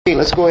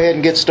Let's go ahead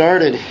and get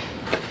started.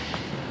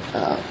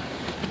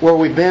 Where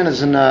we've been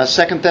is in 2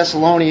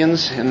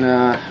 Thessalonians, and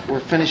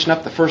we're finishing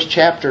up the first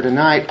chapter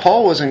tonight.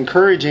 Paul was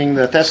encouraging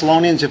the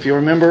Thessalonians, if you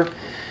remember,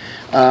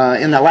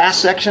 in the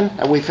last section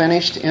that we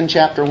finished in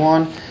chapter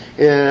 1.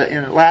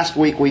 Last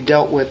week we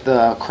dealt with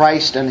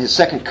Christ and His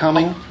second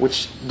coming,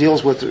 which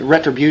deals with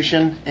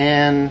retribution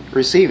and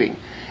receiving.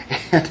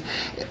 And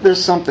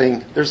there's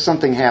something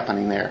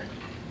happening there.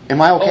 Am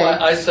I okay?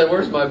 Oh, I said,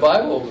 where's my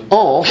Bible?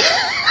 Oh.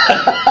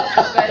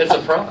 It's a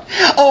prop.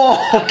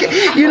 Oh,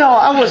 okay.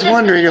 I was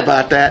wondering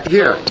about that.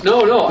 Here.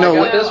 No, I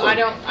got this one.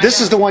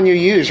 This is the one you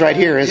use right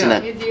here, isn't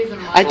it?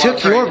 I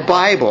took your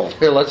Bible.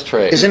 Here, let's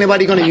trade. Is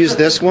anybody going to use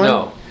this one?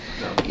 No.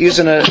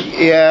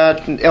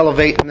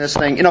 Elevating this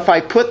thing. If I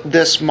put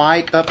this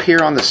mic up here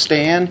on the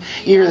stand,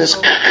 you hear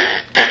this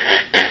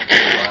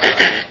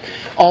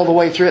all the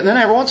way through it. And then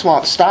every once in a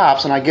while it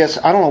stops, and I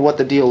don't know what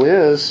the deal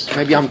is.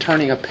 Maybe I'm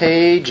turning a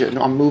page and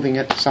I'm moving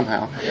it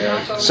somehow.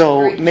 Yeah.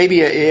 So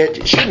maybe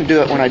it shouldn't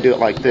do it when I do it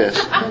like this.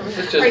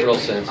 It's just real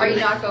sensitive. Are you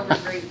knock over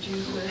grape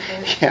juice with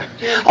it?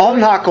 Yeah. I'll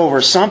knock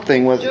over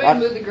something with... Joey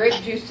moved the grape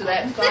juice to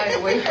that side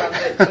away from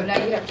it, so now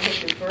you have to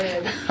take your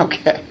bread.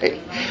 Okay.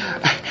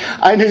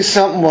 I knew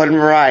something wasn't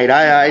right.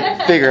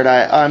 I figured,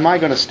 am I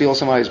going to steal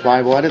somebody's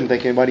Bible? I didn't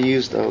think anybody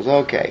used those.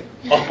 Okay.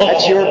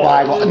 That's your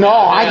Bible. No,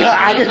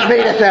 I didn't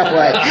mean it that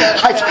way.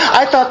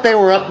 I thought they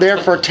were up there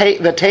for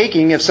the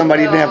taking if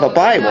somebody didn't have a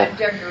Bible.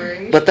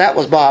 But that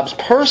was Bob's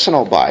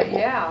personal Bible.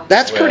 Yeah.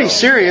 That's pretty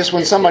serious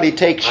when somebody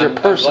takes your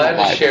personal Bible.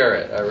 I'm glad to share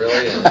it. I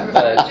really am.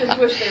 I just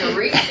wish they were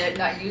reading it,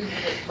 not using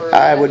it for...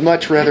 I would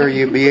much rather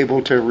you be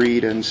able to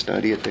read and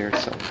study it there.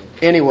 So,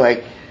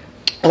 anyway,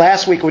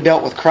 last week we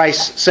dealt with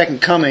Christ's second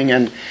coming,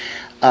 and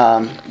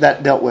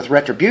that dealt with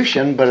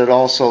retribution, but it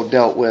also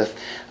dealt with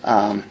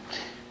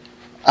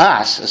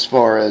us as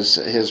far as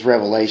His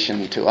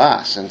revelation to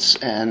us,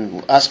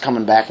 and us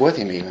coming back with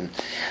Him even.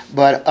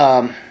 But,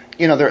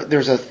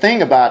 there's a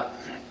thing about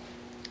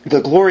the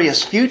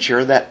glorious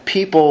future that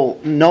people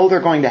know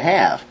they're going to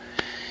have.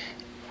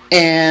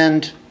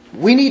 And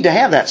we need to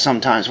have that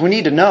sometimes. We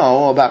need to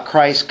know about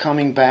Christ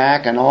coming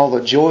back and all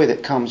the joy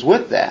that comes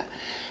with that.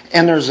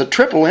 And there's a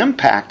triple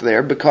impact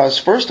there because,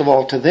 first of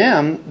all, to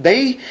them,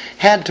 they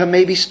had to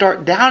maybe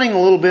start doubting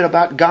a little bit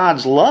about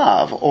God's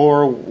love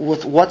or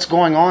with what's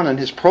going on in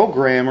His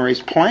program or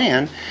His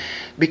plan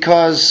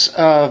because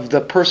of the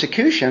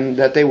persecution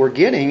that they were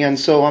getting. And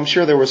so I'm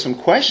sure there was some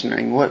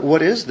questioning.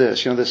 What is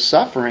this? This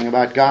suffering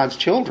about God's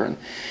children.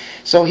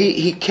 So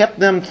he kept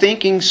them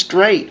thinking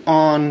straight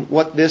on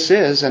what this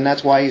is, and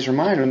that's why He's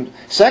reminding them.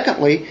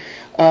 Secondly,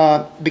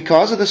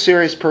 because of the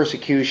serious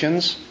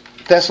persecutions,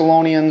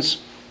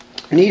 Thessalonians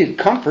needed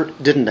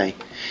comfort, didn't they?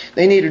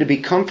 They needed to be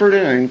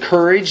comforted and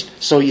encouraged.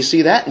 So you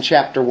see that in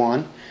chapter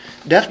 1,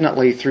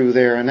 definitely through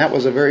there. And that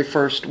was the very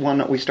first one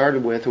that we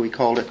started with. We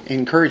called it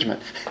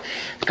encouragement,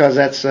 because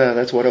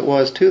that's what it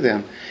was to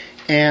them.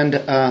 And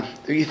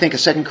you think of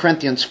 2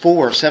 Corinthians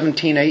 4,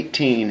 17,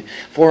 18.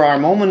 For our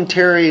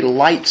momentary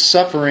light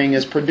suffering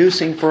is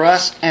producing for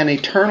us an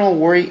eternal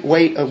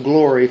weight of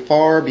glory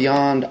far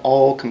beyond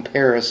all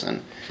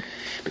comparison.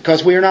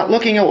 Because we are not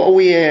looking at what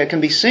we can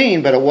be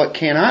seen, but at what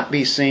cannot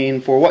be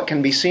seen. For what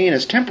can be seen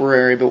is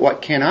temporary, but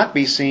what cannot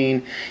be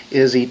seen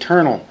is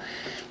eternal.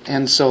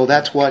 And so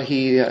that's what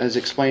he is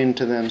explaining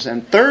to them.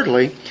 And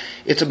thirdly,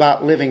 it's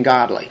about living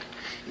godly.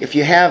 If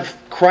you have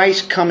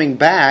Christ coming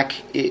back,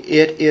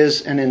 it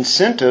is an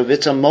incentive,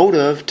 it's a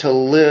motive to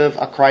live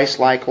a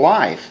Christ-like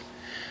life.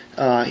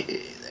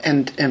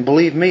 And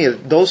believe me,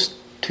 those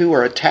two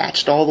are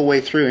attached all the way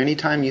through.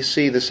 Anytime you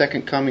see the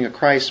second coming of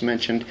Christ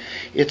mentioned,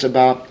 it's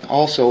about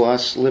also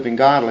us living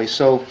godly.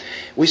 So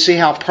we see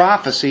how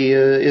prophecy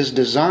is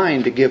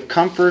designed to give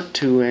comfort,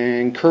 to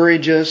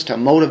encourage us, to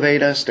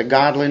motivate us to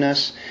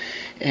godliness,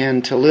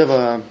 and to live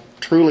a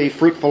truly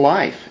fruitful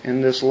life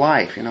in this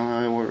life.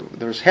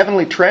 There's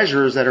heavenly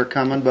treasures that are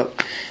coming,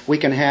 but we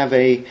can have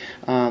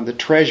the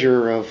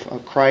treasure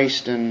of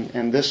Christ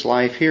and this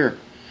life here.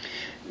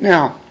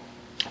 Now,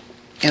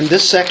 in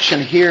this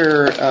section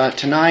here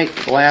tonight,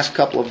 the last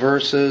couple of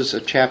verses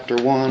of chapter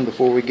 1,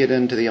 before we get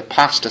into the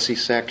apostasy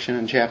section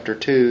in chapter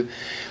 2,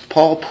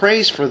 Paul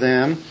prays for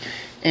them,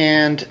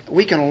 and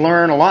we can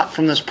learn a lot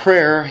from this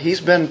prayer.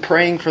 He's been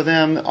praying for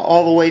them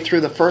all the way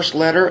through the first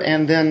letter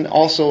and then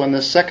also in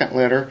the second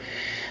letter.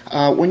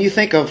 When you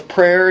think of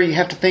prayer, you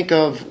have to think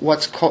of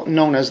what's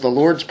known as the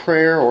Lord's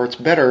Prayer, or it's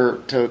better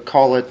to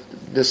call it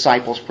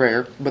disciples'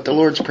 prayer. But the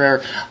Lord's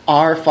Prayer,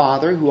 Our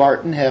Father, who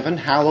art in heaven,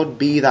 hallowed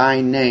be thy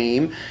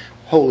name.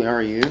 Holy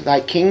are you. Thy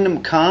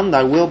kingdom come,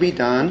 thy will be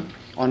done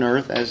on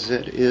earth as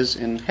it is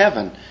in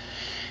heaven.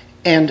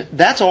 And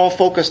that's all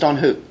focused on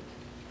who?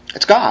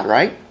 It's God,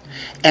 right?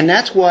 And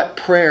that's what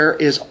prayer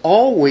is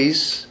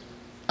always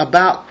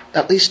about,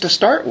 at least to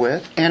start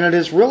with. And it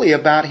is really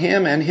about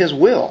Him and His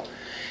will.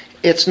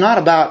 It's not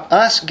about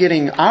us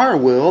getting our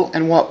will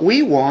and what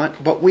we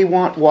want, but we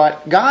want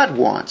what God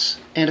wants.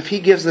 And if He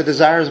gives the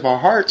desires of our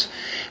hearts,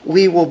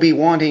 we will be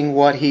wanting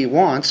what He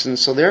wants. And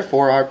so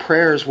therefore our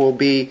prayers will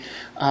be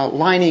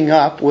lining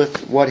up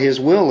with what His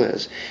will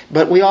is.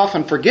 But we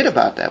often forget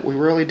about that. We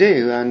really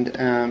do. And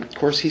of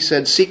course He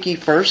said, "Seek ye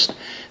first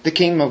the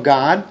kingdom of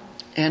God,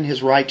 and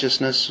His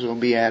righteousness will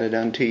be added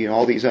unto you."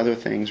 All these other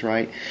things,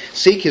 right?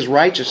 Seek His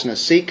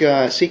righteousness. Seek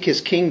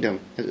His kingdom,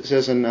 as it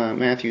says in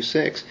Matthew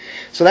 6.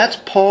 So that's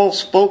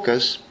Paul's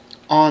focus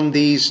on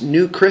these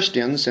new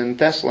Christians in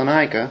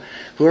Thessalonica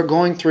who are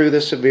going through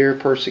the severe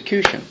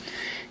persecution.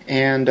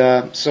 And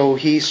so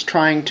he's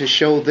trying to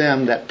show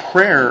them that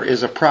prayer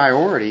is a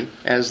priority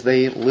as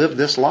they live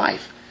this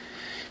life.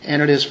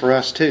 And it is for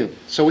us too.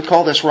 So we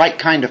call this right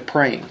kind of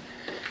praying.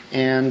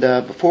 And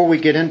before we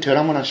get into it,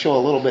 I'm going to show a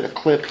little bit of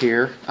clip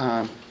here.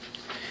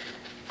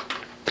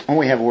 When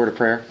we have a word of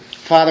prayer.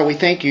 Father, we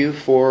thank You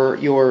for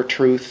Your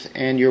truth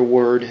and Your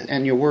word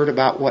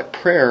about what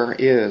prayer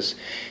is.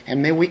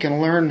 And may we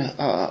can learn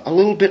a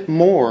little bit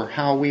more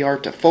how we are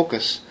to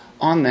focus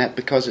on that,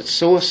 because it's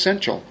so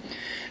essential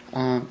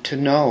to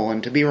know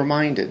and to be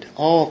reminded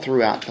all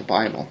throughout the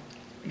Bible.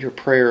 Your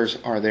prayers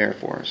are there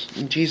for us.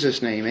 In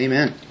Jesus' name,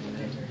 amen.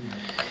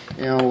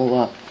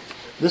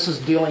 This is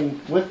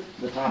dealing with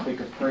the topic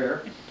of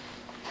prayer.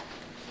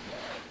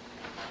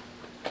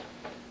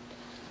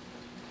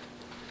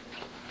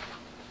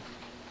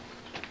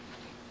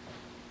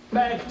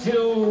 Back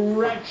to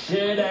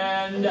wretched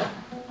and...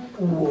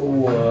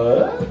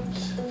 what?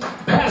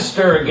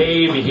 Pastor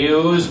Gabe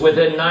Hughes,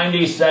 within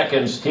 90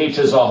 seconds,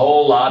 teaches a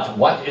whole lot.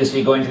 What is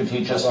he going to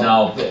teach us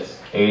now?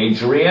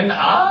 Adrian?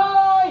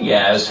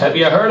 Yes. Have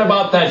you heard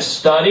about that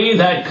study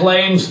that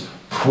claims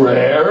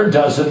prayer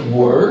doesn't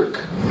work?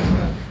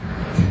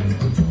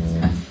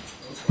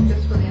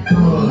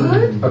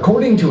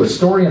 According to a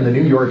story in the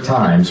New York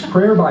Times,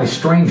 prayer by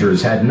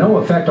strangers had no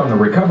effect on the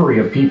recovery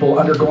of people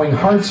undergoing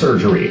heart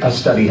surgery, a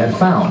study had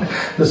found.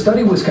 The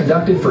study was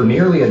conducted for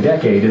nearly a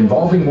decade,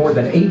 involving more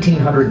than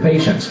 1,800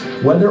 patients.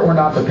 Whether or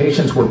not the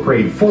patients were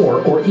prayed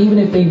for, or even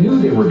if they knew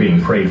they were being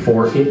prayed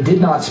for, it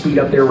did not speed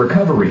up their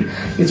recovery.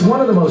 It's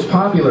one of the most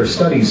popular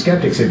studies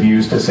skeptics have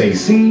used to say,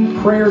 see,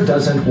 prayer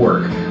doesn't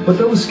work. But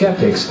those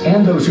skeptics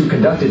and those who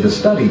conducted the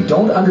study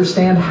don't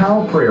understand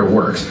how prayer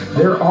works.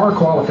 There are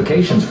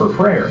qualifications for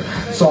prayer.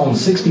 Psalm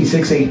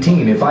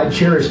 66:18, if I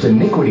cherished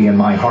iniquity in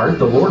my heart,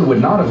 the Lord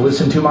would not have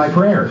listened to my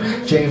prayer.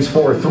 James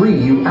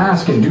 4:3, you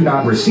ask and do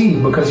not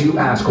receive because you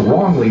ask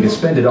wrongly to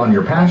spend it on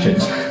your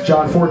passions.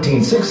 John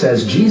 14:6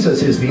 says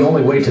Jesus is the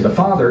only way to the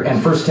Father,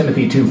 and 1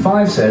 Timothy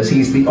 2:5 says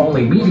He's the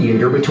only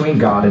mediator between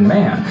God and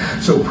man.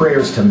 So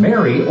prayers to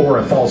Mary or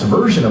a false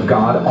version of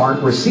God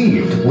aren't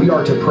received. We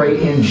are to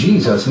pray in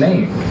Jesus'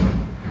 name.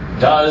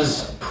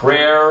 Does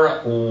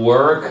prayer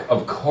work?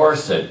 Of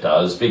course it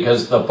does,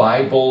 because the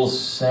Bible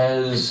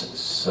says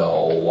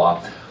so.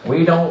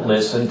 We don't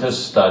listen to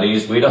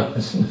studies. We don't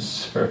listen to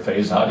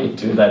surveys. How do you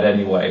do that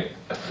anyway?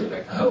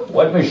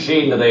 What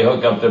machine do they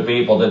hook up to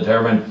people to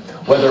determine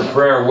whether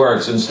prayer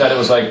works? Instead it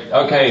was like,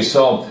 okay,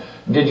 so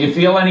did you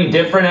feel any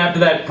different after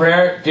that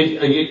prayer?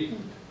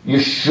 You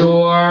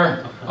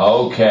sure?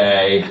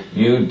 Okay,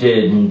 you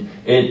didn't.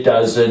 It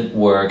doesn't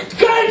work.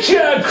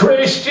 Gotcha,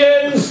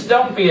 Christians!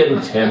 Don't be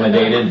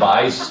intimidated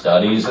by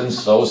studies and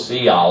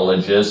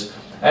sociologists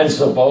and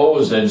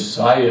supposed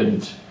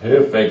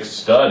scientific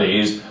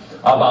studies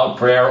about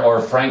prayer,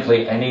 or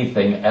frankly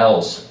anything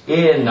else.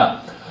 In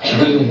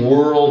the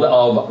world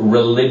of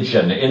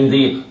religion, in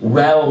the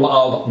realm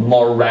of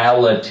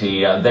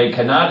morality, they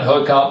cannot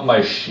hook up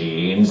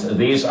machines.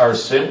 These are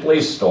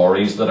simply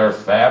stories that are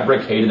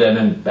fabricated and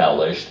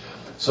embellished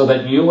so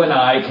that you and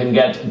I can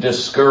get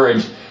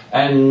discouraged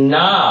and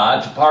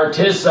not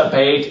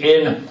participate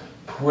in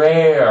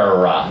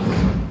prayer.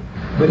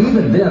 But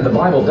even then, the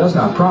Bible does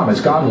not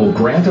promise God will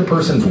grant a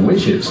person's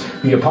wishes.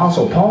 The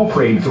Apostle Paul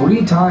prayed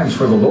 3 times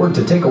for the Lord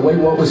to take away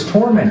what was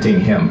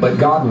tormenting him, but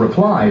God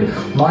replied,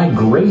 my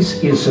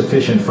grace is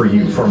sufficient for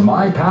you, for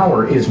my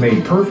power is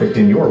made perfect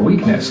in your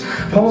weakness.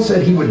 Paul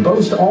said he would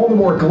boast all the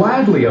more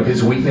gladly of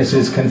his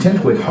weaknesses,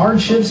 content with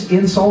hardships,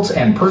 insults,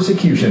 and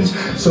persecutions,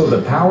 so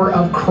the power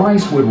of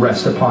Christ would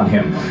rest upon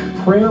him.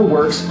 Prayer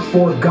works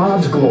for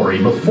God's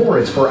glory before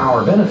it's for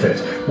our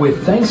benefit.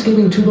 With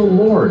thanksgiving to the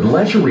Lord,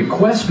 let your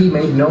requests be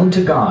made known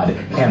to God,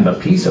 and the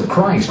peace of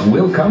Christ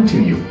will come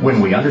to you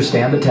when we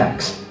understand the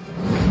text.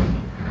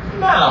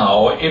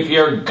 Now, if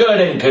you're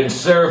good and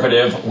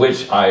conservative,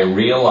 which I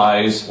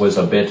realize was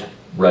a bit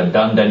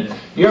redundant,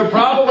 you're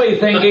probably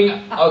thinking,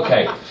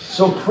 okay,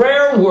 so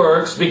prayer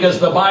works because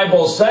the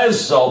Bible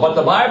says so, but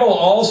the Bible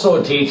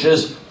also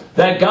teaches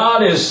that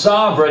God is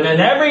sovereign and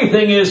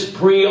everything is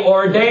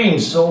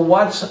preordained. So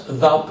what's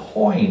the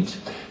point?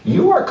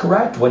 You are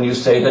correct when you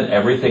say that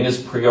everything is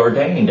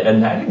preordained,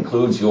 and that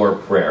includes your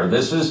prayer.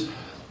 This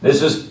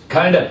is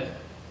kind of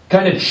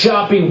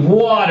choppy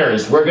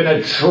waters we're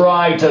going to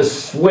try to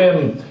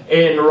swim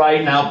in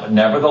right now. But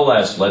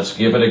nevertheless, let's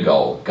give it a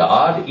go.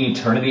 God,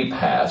 eternity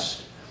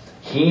past,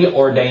 He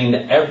ordained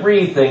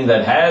everything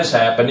that has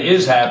happened,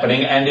 is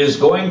happening, and is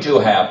going to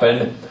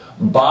happen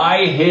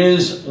by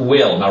His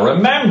will. Now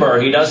remember,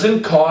 He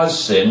doesn't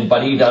cause sin,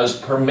 but He does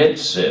permit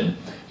sin.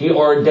 He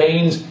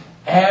ordains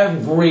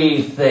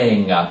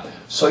everything.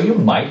 So you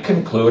might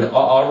conclude,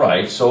 all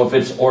right, so if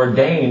it's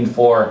ordained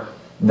for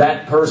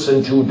that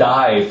person to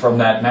die from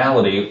that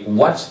malady,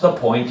 what's the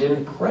point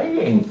in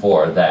praying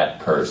for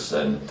that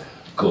person?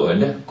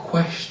 Good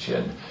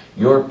question.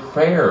 Your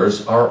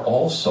prayers are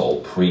also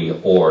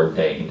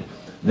preordained.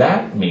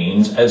 That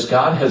means, as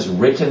God has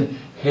written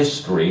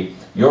history,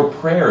 your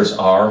prayers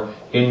are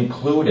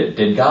included.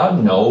 Did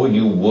God know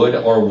you would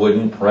or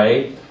wouldn't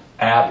pray?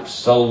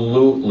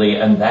 Absolutely.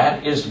 And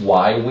that is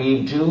why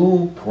we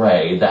do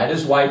pray. That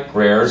is why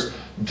prayers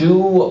do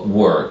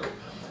work.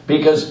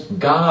 Because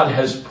God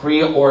has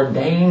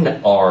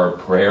preordained our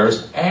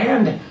prayers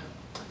and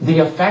the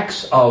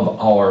effects of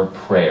our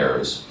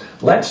prayers.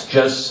 Let's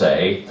just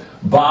say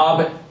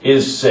Bob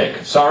is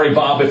sick. Sorry,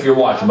 Bob, if you're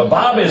watching, but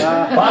Bob is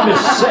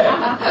sick.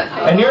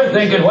 And you're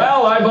thinking,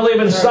 well, I believe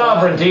in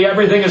sovereignty.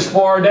 Everything is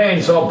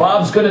foreordained. So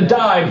Bob's going to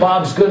die.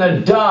 Bob's going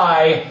to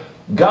die.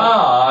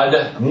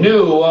 God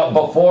knew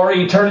before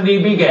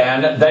eternity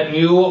began that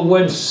you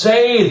would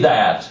say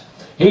that.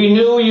 He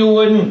knew you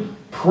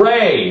wouldn't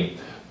pray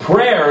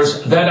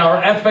prayers that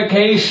are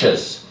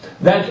efficacious,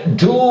 that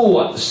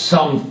do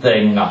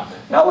something. Now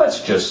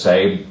let's just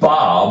say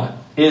Bob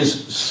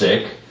is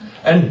sick,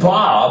 and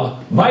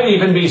Bob might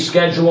even be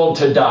scheduled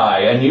to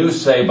die, and you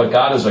say, but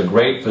God is a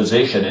great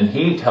physician, and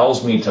He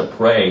tells me to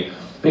pray,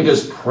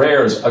 because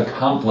prayers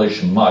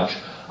accomplish much.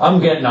 I'm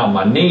getting on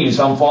my knees,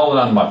 I'm falling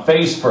on my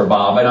face for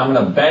Bob, and I'm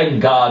going to beg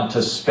God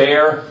to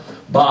spare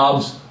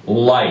Bob's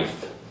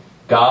life.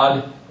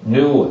 God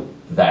knew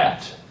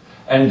that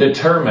and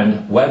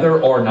determined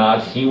whether or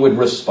not He would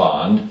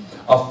respond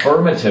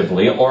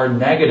affirmatively or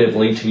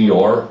negatively to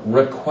your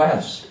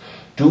request.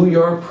 Do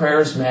your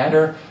prayers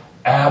matter?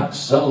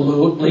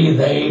 Absolutely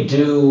they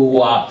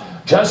do.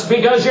 Just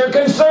because you're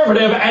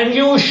conservative, and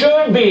you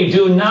should be,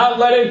 do not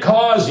let it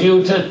cause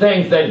you to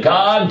think that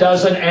God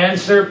doesn't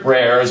answer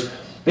prayers,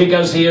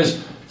 because He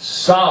is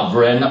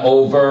sovereign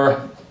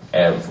over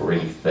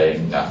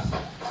everything.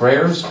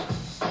 Prayers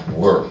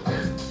work.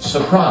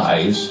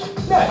 Surprise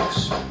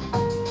next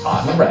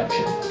on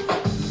Wretched.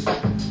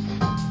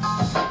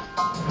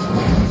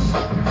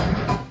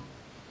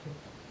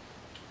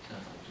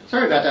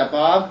 Sorry about that,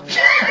 Bob.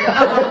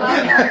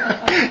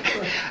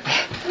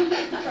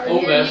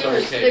 Oh, that's You were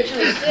okay. sick.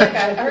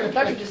 I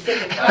thought you were just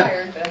sick and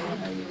tired, but I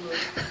didn't know you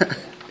were.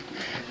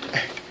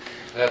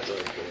 That's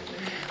okay.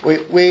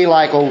 We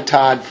like old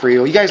Todd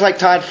Friel. You guys like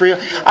Todd Friel?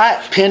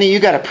 Penny, you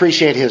got to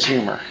appreciate his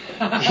humor.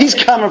 He's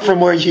coming from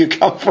where you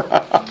come from.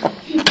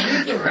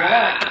 He's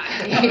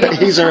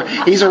a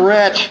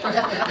wretch.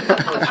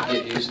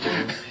 Get used to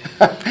him.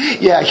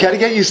 Yeah, you got to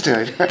get used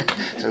to it.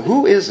 So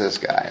who is this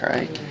guy,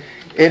 right?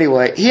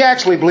 Anyway, he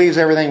actually believes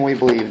everything we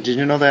believe. Did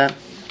you know that?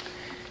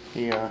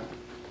 He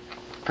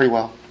pretty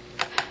well.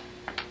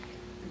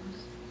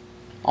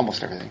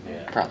 Almost everything,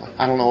 probably.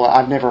 I don't know.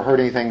 I've never heard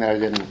anything that I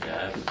didn't.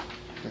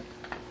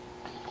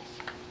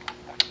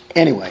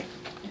 Anyway,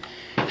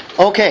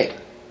 okay.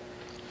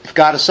 If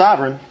God is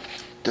sovereign,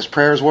 does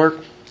prayers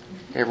work?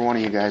 Every one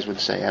of you guys would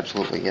say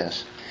absolutely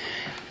yes.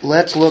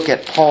 Let's look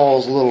at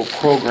Paul's little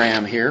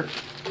program here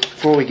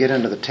before we get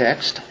into the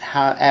text,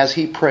 as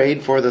he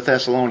prayed for the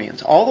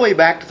Thessalonians. All the way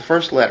back to the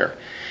first letter,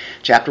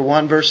 chapter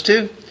 1, verse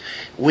 2.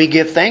 We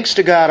give thanks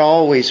to God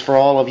always for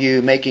all of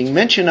you, making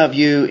mention of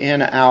you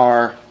in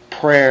our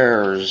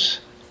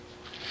prayers.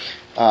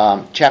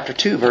 Chapter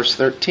 2, verse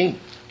 13.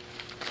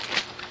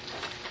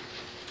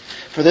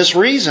 For this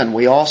reason,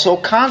 we also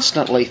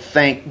constantly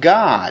thank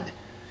God.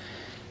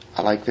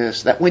 I like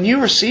this. That when you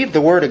received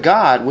the word of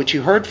God, which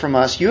you heard from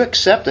us, you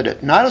accepted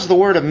it, not as the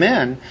word of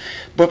men,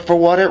 but for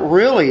what it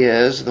really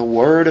is, the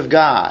word of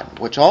God,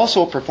 which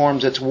also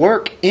performs its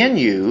work in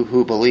you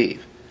who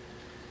believe.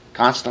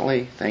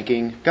 Constantly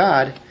thanking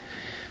God.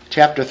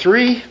 Chapter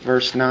 3,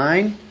 verse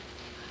 9.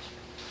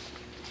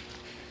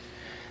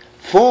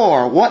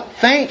 For what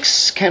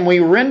thanks can we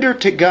render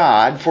to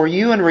God for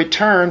you in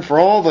return for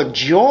all the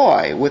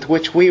joy with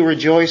which we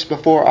rejoice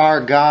before our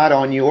God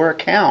on your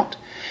account,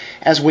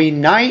 as we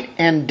night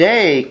and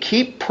day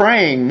keep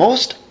praying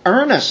most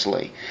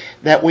earnestly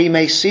that we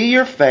may see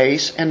your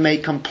face and may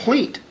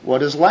complete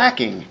what is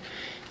lacking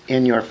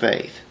in your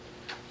faith.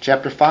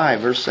 Chapter 5,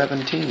 verse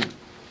 17.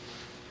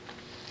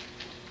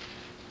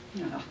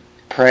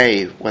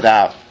 Pray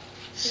without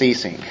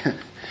ceasing.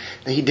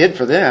 He did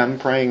for them,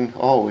 praying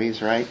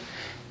always, right?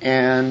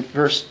 And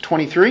verse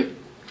 23.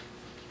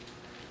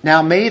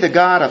 Now may the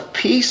God of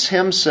peace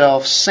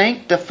Himself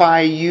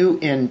sanctify you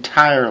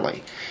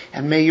entirely,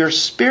 and may your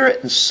spirit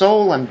and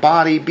soul and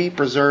body be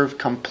preserved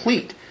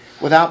complete,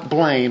 without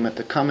blame, at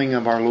the coming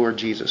of our Lord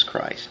Jesus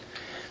Christ.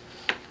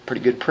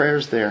 Pretty good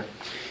prayers there.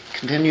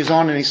 Continues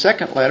on in his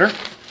second letter,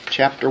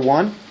 chapter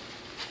 1,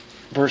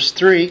 verse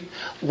 3.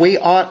 We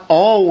ought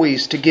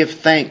always to give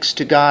thanks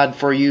to God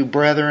for you,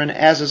 brethren,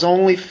 as is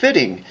only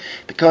fitting,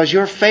 because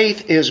your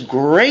faith is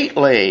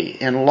greatly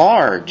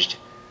enlarged,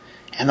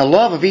 and the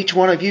love of each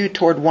one of you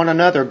toward one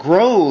another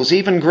grows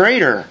even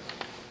greater.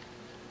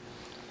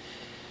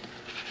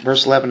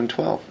 Verse 11 and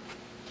 12.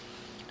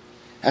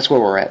 That's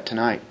where we're at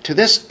tonight. To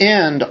this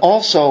end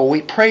also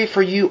we pray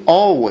for you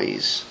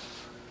always,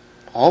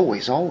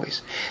 Always,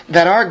 always.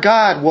 That our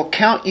God will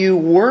count you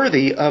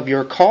worthy of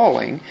your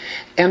calling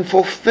and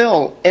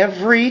fulfill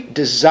every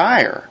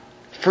desire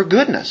for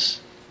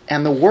goodness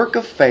and the work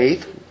of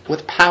faith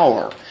with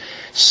power,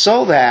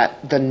 so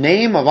that the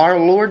name of our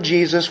Lord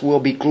Jesus will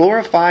be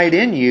glorified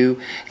in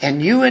you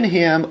and you in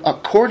Him,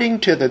 according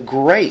to the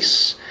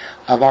grace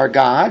of our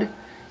God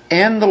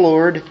and the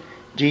Lord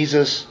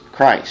Jesus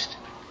Christ.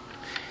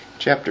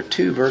 Chapter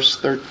 2, verse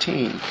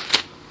 13.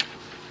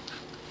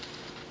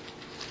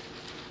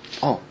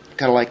 Oh,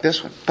 gotta like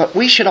this one. But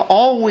we should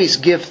always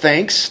give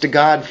thanks to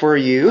God for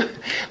you,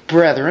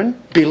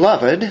 brethren,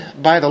 beloved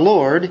by the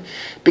Lord,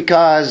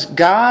 because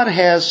God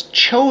has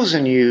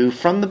chosen you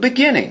from the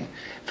beginning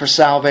for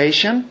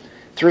salvation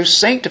through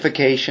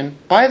sanctification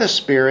by the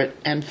Spirit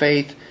and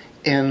faith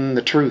in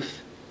the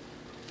truth.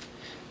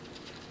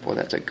 Boy,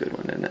 that's a good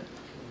one, isn't it?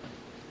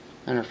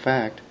 Matter of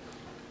fact,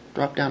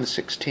 drop down to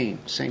 16,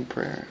 same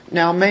prayer.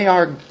 Now may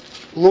our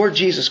Lord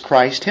Jesus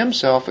Christ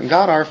Himself and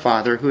God our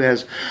Father, who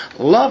has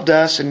loved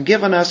us and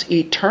given us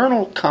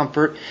eternal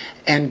comfort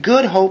and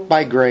good hope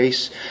by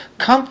grace,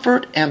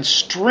 comfort and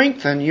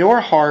strengthen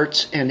your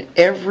hearts in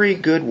every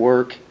good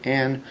work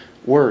and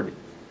word.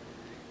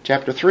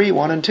 Chapter 3,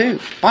 1 and 2.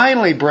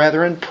 Finally,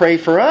 brethren, pray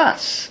for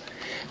us,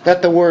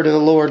 that the word of the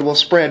Lord will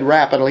spread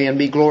rapidly and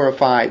be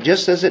glorified,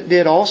 just as it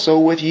did also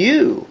with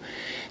you,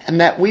 and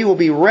that we will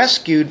be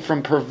rescued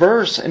from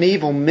perverse and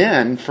evil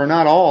men, for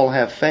not all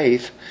have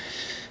faith.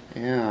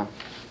 Yeah.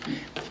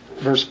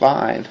 Verse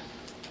 5.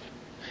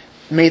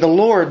 May the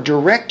Lord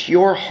direct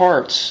your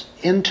hearts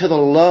into the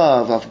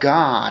love of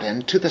God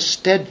and to the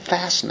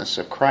steadfastness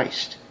of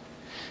Christ.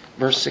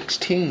 Verse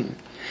 16.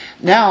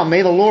 Now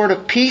may the Lord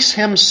of peace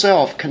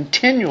Himself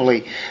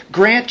continually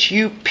grant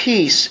you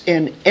peace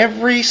in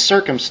every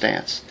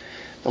circumstance.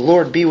 The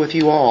Lord be with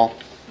you all.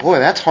 Boy,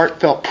 that's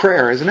heartfelt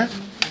prayer, isn't it?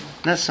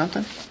 Isn't that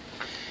something?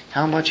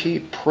 How much he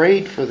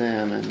prayed for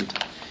them, and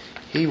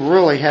he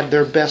really had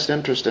their best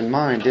interest in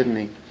mind, didn't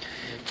he?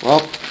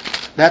 Well,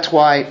 that's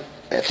why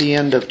at the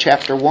end of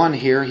chapter 1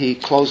 here, he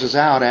closes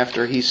out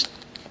after he's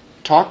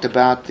talked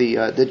about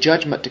the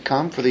judgment to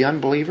come for the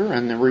unbeliever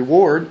and the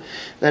reward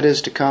that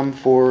is to come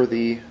for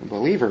the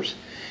believers.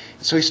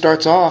 So he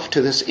starts off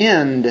to this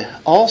end.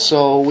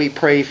 Also, we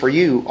pray for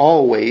you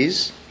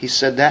always. He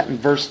said that in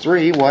verse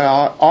 3. We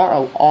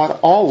ought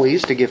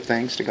always to give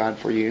thanks to God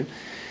for you.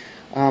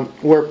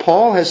 Where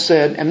Paul has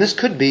said, and this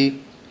could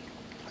be,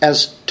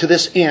 as to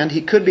this end,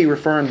 he could be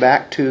referring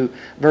back to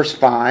verse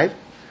 5,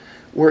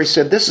 where he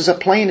said, this is a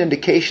plain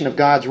indication of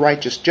God's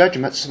righteous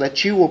judgment, so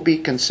that you will be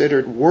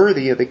considered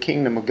worthy of the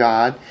kingdom of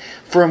God,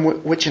 from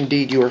which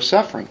indeed you are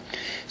suffering.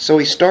 So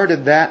he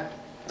started that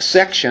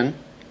section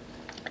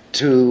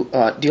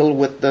to deal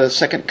with the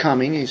second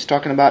coming. He's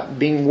talking about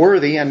being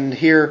worthy, and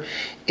here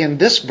in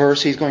this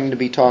verse he's going to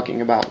be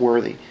talking about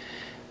worthy.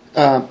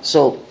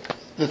 So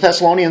the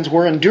Thessalonians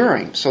were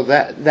enduring, so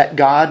that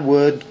God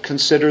would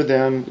consider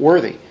them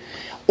worthy.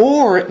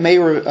 Or it may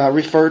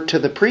refer to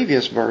the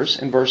previous verse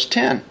in verse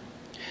 10.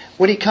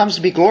 When He comes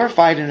to be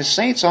glorified in His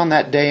saints on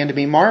that day and to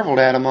be marveled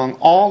at among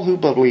all who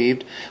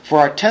believed, for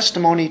our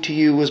testimony to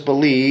you was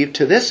believed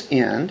to this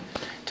end,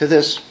 to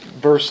this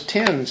verse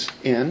 10's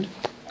end.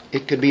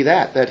 It could be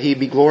that He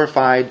be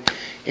glorified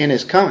in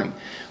His coming.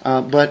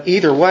 But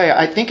either way,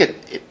 I think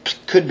it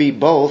could be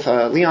both.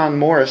 Leon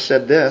Morris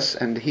said this,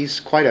 and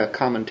he's quite a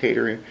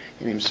commentator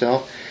in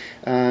himself.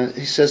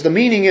 He says, the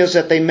meaning is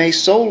that they may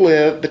so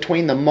live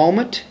between the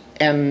moment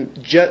and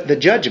the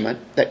judgment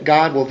that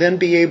God will then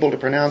be able to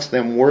pronounce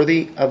them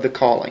worthy of the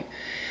calling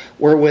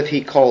wherewith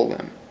He called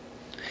them.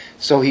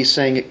 So he's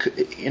saying, it could,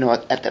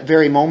 at that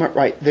very moment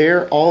right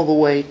there, all the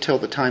way till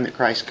the time that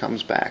Christ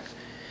comes back.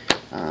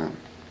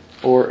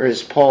 Or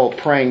is Paul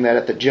praying that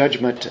at the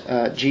judgment,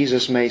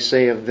 Jesus may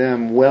say of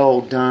them,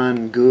 well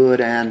done,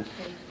 good and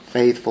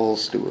faithful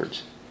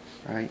stewards.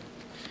 Right?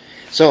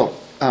 So,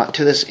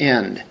 to this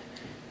end,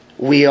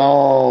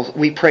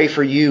 we pray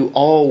for you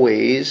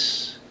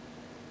always,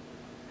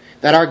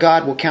 that our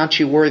God will count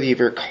you worthy of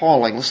your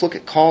calling. Let's look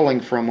at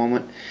calling for a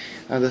moment.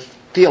 The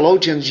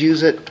theologians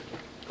use it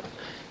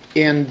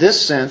in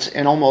this sense,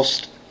 and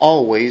almost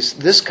always,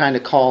 this kind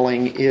of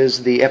calling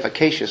is the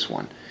efficacious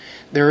one.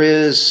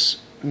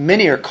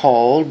 Many are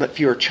called, but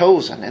few are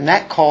chosen. And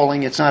that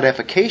calling, it's not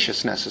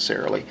efficacious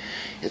necessarily.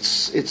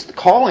 It's the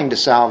calling to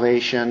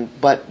salvation,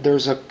 but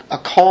there's a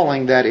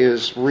calling that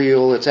is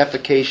real, it's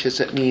efficacious,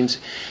 it means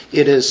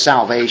it is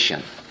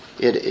salvation.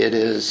 It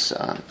is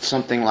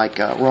something like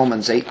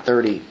Romans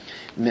 8:30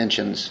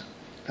 mentions.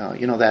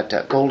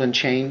 That golden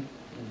chain?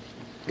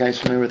 You guys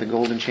familiar with the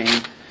golden chain?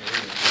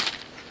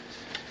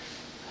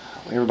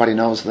 Everybody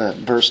knows the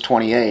verse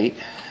 28.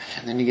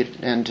 And then you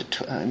get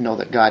to know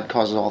that God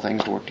causes all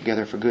things to work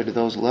together for good to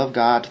those who love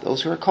God, to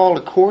those who are called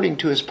according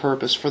to His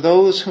purpose. For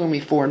those whom He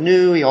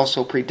foreknew, He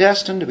also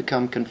predestined to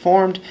become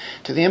conformed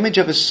to the image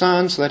of His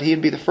Son, so that He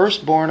would be the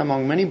firstborn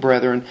among many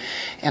brethren.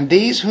 And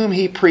these whom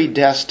He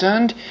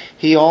predestined,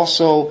 He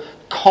also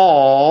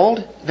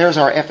called. There's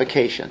our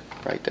effication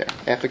right there.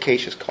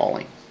 Efficacious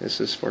calling.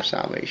 This is for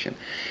salvation.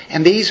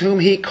 And these whom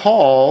He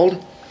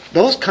called,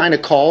 Those kind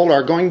of called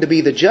are going to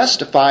be the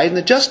justified, and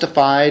the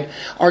justified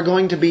are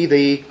going to be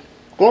the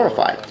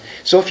glorified.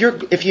 So if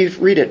you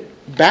read it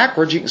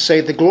backwards, you can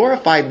say the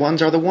glorified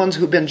ones are the ones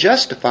who've been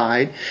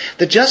justified.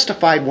 The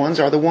justified ones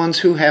are the ones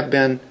who have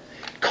been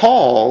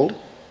called.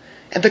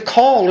 And the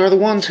called are the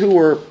ones who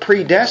were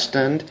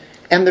predestined.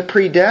 And the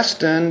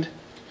predestined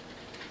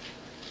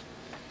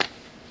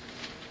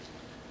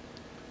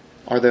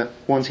are the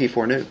ones He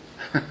foreknew.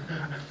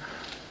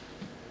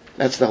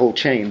 That's the whole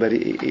chain. But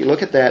you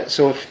look at that.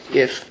 So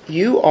if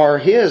you are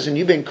His and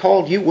you've been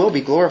called, you will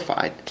be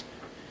glorified.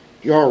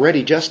 You're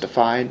already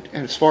justified.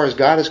 And as far as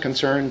God is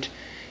concerned,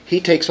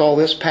 He takes all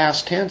this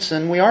past tense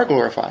and we are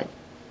glorified.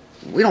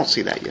 We don't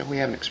see that yet. We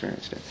haven't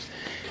experienced it.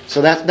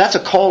 So that's a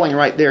calling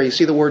right there. You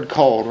see the word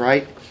called,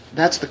 right?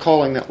 That's the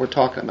calling that we're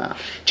talking about.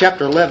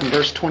 Chapter 11,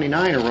 verse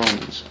 29 of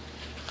Romans.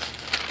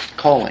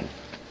 Calling.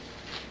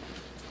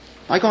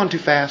 Am I going too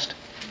fast?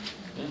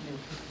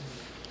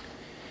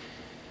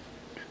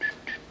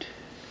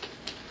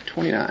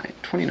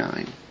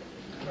 29.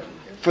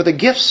 For the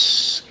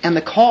gifts and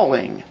the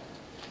calling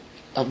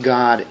of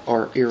God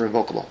are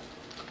irrevocable.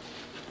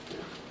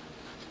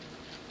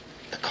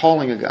 The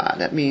calling of God,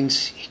 that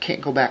means you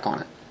can't go back on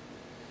it.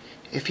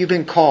 If you've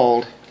been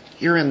called,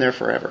 you're in there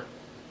forever.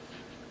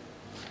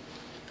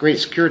 Great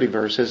security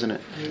verse, isn't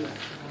it?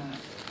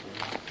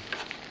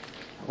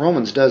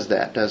 Romans does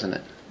that, doesn't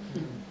it?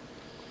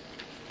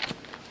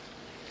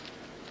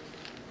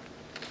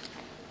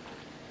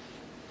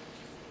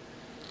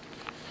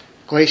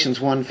 Galatians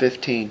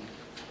 1:15.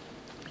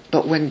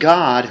 But when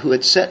God, who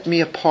had set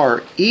me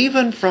apart,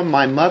 even from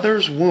my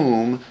mother's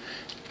womb,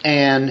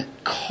 and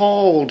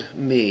called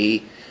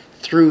me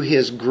through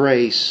His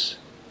grace,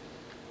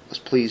 was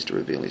pleased to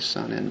reveal His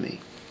Son in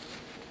me,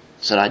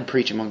 said I'd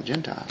preach among the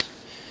Gentiles.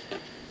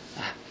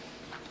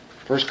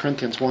 1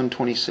 Corinthians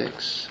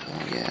 1:26.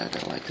 Oh yeah, I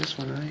gotta like this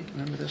one, right?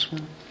 Remember this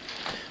one?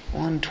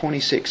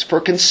 1:26.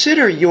 For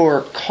consider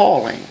your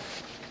calling,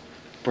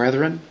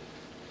 brethren.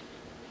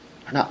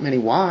 Are not many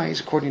wise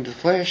according to the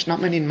flesh,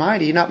 not many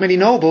mighty, not many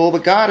noble,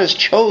 but God has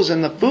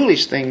chosen the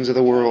foolish things of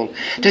the world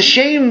to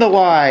shame the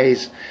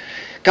wise.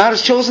 God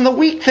has chosen the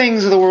weak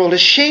things of the world to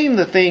shame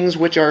the things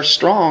which are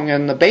strong,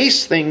 and the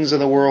base things of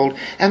the world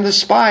and the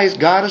despised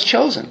God has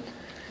chosen.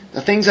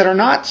 The things that are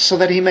not, so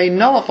that He may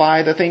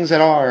nullify the things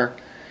that are,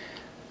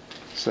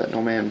 so that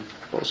no man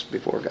boast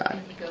before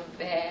God. Go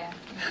back.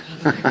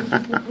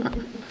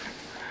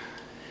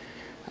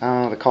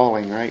 Oh, the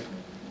calling, right?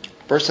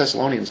 1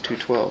 Thessalonians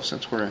 2:12,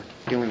 since we're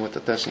dealing with the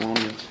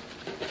Thessalonians.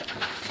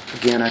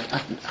 Again, I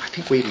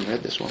think we even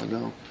read this a while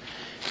ago.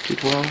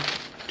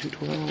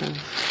 2:12.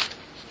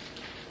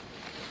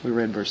 We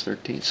read verse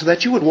 13. So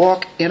that you would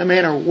walk in a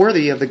manner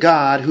worthy of the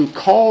God who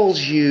calls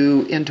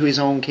you into His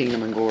own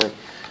kingdom and glory.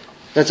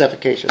 That's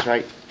efficacious,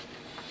 right?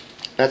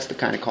 That's the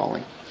kind of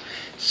calling.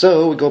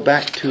 So we go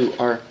back to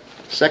our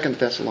 2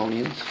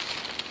 Thessalonians.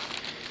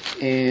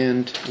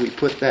 And we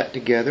put that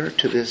together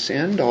to this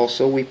end.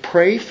 Also, we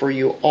pray for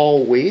you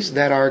always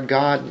that our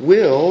God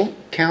will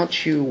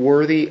count you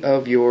worthy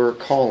of your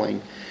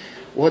calling.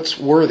 What's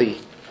worthy?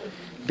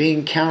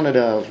 Being counted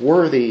of.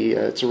 Worthy,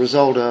 it's a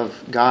result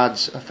of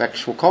God's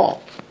effectual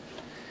call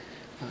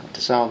to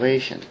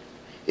salvation.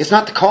 It's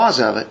not the cause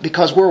of it.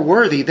 Because we're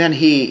worthy, then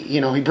He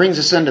brings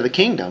us into the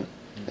kingdom.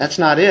 That's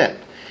not it.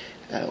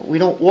 We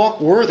don't walk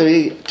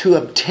worthy to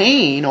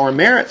obtain or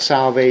merit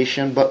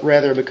salvation, but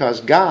rather because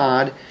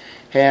God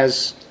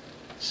has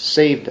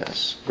saved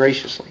us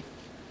graciously.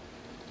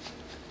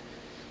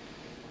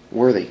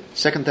 Worthy.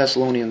 2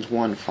 Thessalonians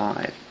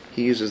 1:5.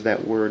 He uses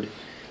that word,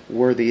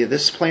 worthy.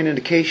 This is plain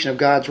indication of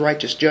God's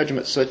righteous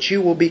judgment, so that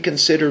you will be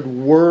considered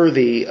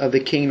worthy of the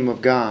kingdom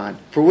of God,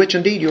 for which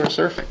indeed you are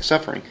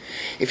suffering.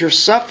 If you're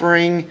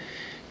suffering,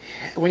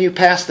 when you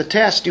pass the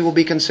test, you will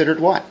be considered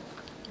what?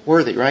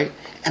 Worthy, right?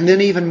 And then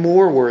even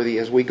more worthy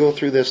as we go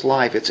through this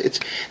life.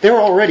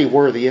 They're already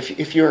worthy.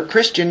 If you're a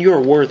Christian,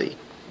 you're worthy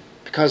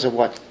because of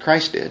what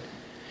Christ did.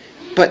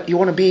 But you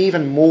want to be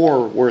even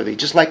more worthy.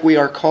 Just like we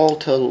are called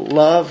to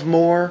love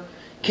more,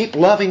 keep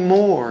loving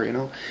more,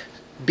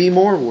 Be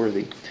more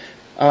worthy.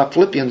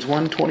 Philippians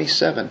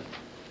 1:27.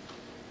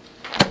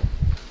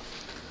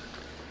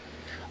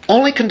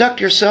 Only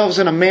conduct yourselves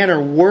in a manner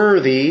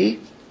worthy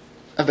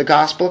of the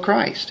gospel of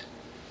Christ.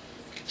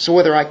 So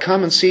whether I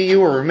come and see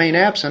you or remain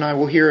absent, I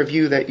will hear of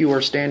you that you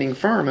are standing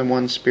firm in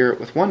one spirit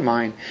with one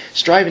mind,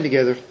 striving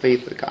together for the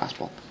faith of the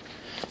gospel.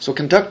 So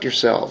conduct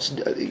yourselves,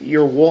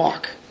 your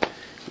walk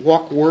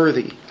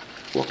worthy,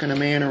 walk in a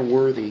manner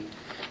worthy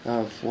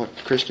of what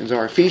Christians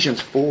are. Ephesians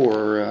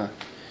 4,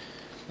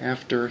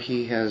 after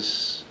he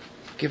has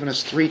given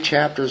us 3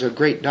 chapters of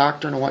great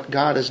doctrine of what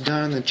God has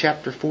done, in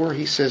chapter 4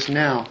 he says,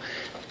 now,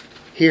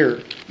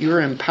 here, you are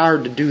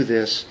empowered to do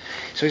this.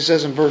 So he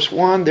says in verse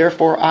 1,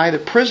 therefore I, the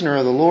prisoner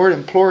of the Lord,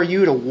 implore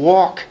you to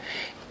walk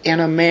in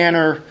a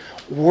manner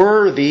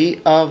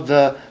worthy of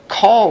the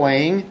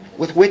calling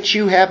with which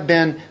you have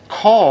been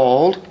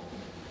called,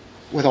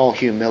 with all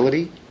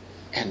humility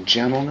and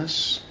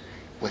gentleness,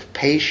 with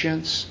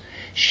patience,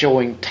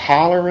 showing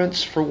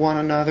tolerance for one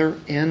another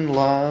in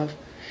love,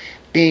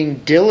 being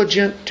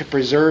diligent to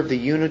preserve the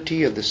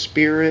unity of the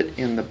Spirit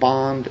in the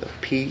bond of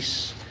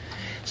peace.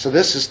 So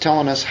this is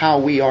telling us how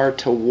we are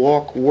to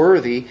walk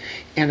worthy,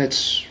 and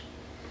it's,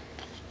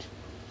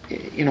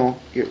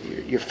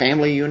 your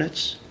family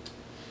units,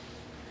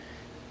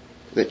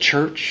 the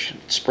church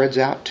spreads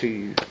out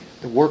to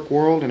the work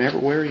world and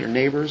everywhere, your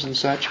neighbors and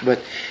such.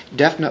 But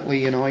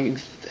definitely,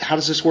 how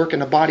does this work in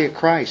the body of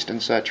Christ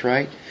and such,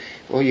 right?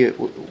 Well,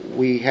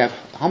 we have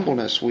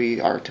humbleness.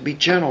 We are to be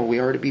gentle. We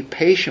are to be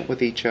patient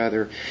with each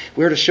other.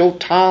 We are to show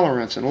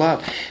tolerance and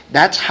love.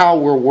 That's how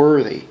we're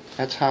worthy.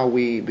 That's how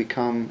we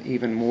become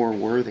even more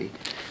worthy.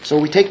 So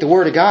we take the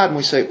Word of God and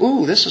we say,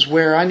 "Ooh, this is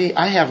where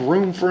I have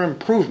room for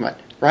improvement."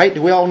 Right?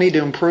 Do we all need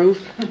to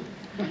improve?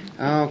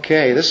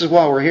 Okay, this is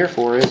what we're here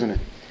for, isn't it?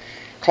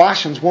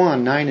 Colossians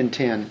 1, 9 and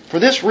 10. For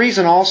this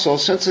reason also,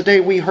 since the day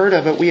we heard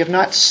of it, we have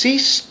not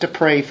ceased to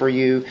pray for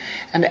you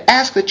and to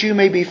ask that you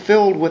may be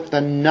filled with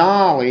the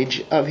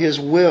knowledge of His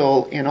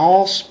will in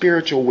all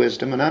spiritual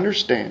wisdom and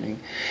understanding,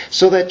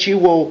 so that you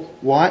will,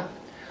 what?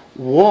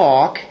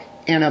 Walk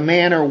in a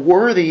manner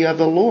worthy of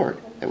the Lord,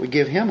 that we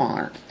give Him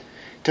honor,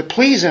 to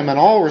please Him in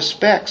all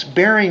respects,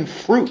 bearing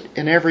fruit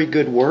in every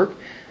good work,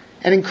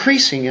 and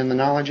increasing in the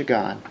knowledge of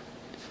God.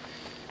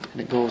 And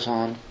it goes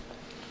on.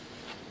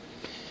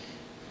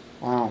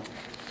 Wow.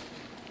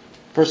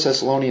 1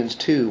 Thessalonians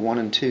 2, 1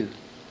 and 2.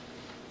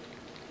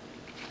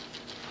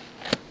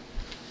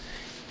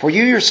 For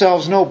you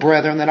yourselves know,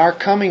 brethren, that our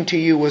coming to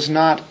you was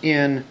not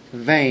in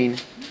vain.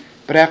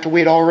 But after we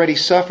had already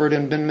suffered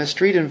and been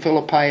mistreated in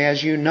Philippi,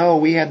 as you know,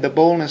 we had the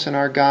boldness in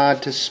our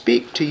God to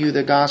speak to you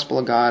the gospel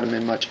of God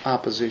amid much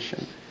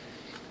opposition.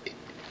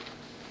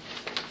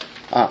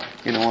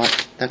 You know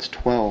what? That's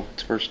 12.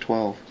 It's verse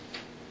 12.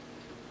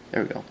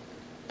 There we go.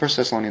 1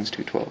 Thessalonians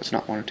 2:12. It's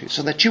not 1 or 2.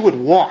 So that you would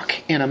walk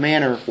in a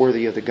manner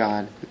worthy of the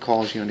God who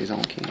calls you in His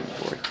own kingdom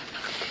glory,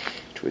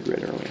 which we'd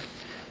read earlier.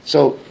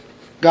 So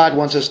God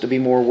wants us to be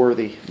more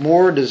worthy,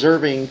 more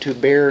deserving to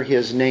bear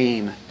His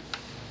name.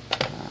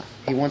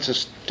 He wants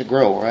us to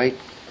grow, right?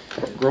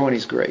 Grow in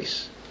His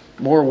grace.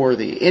 More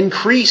worthy.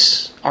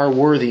 Increase our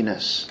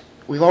worthiness.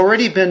 We've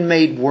already been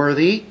made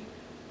worthy.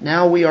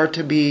 Now we are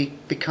to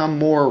become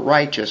more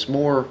righteous,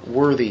 more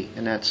worthy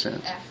in that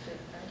sense. Active,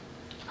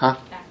 right? Huh?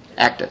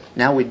 Active.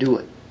 Now we do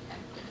it.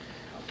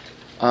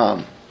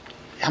 How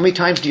many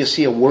times do you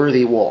see a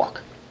worthy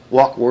walk?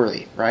 Walk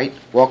worthy, right?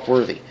 Walk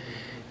worthy.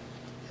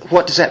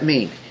 What does that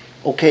mean?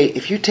 Okay,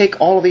 if you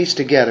take all of these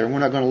together, we're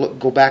not going to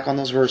go back on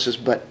those verses,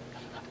 but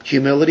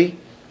humility,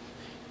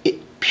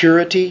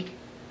 purity,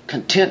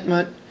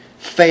 contentment,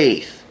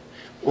 faith,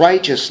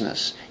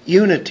 righteousnness,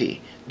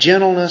 unity,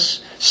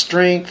 gentleness,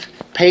 strength,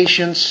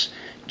 patience,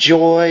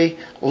 joy,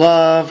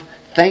 love,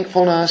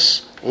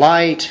 thankfulness,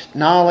 light,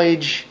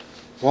 knowledge,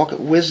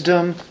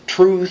 wisdom,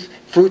 truth,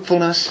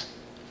 fruitfulness.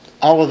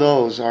 All of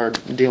those are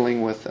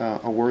dealing with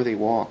a worthy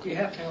walk. You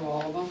have to have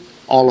all of them.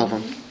 All of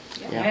them.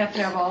 You have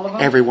to have all of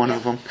them. Every one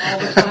of them. All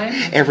the time.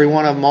 Every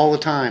one of them all the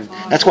time.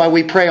 That's why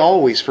we pray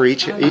always for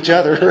each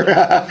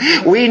other.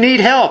 We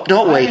need help,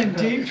 don't we? I'm in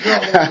deep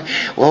trouble.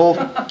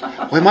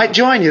 Well, we might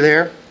join you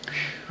there.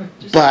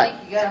 Just But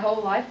think you got a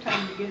whole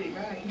lifetime to get it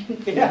right.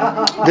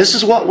 Yeah. this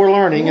is what we're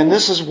learning, and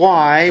this is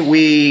why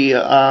we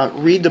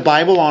read the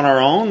Bible on our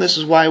own. This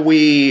is why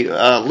we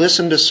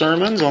listen to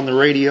sermons on the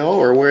radio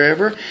or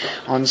wherever,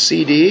 on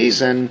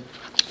CDs, and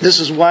this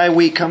is why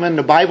we come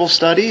into Bible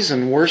studies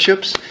and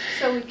worships.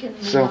 So we can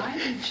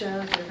remind each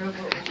other of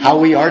How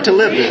we are to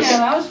live this.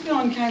 And I was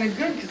feeling kind of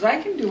good because I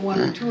can do one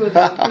or two of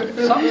them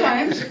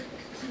sometimes.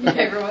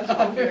 every once in a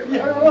while.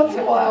 Every once in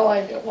a while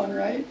I get one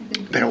right.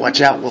 Better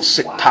watch out, we'll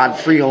sick Todd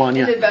Friel on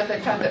It's you. about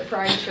that time that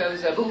Pride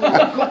shows up. I'd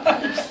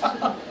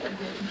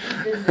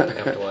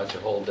have to watch a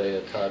whole day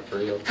of Todd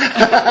Friel.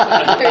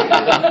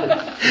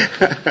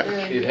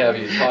 He'd have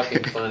you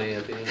talking funny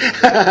at the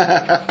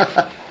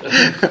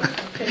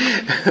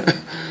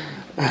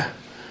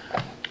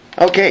end.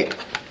 Okay.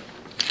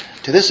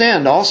 To this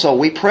end, also,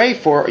 we pray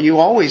for you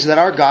always that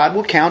our God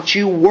will count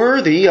you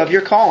worthy of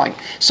your calling.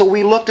 So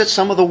we looked at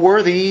some of the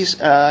worthies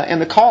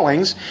and the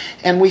callings,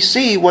 and we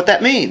see what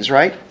that means,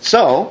 right?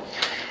 So,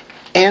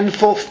 and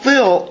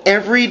fulfill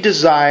every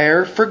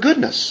desire for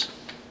goodness.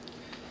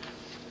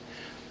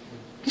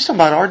 He's talking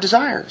about our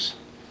desires.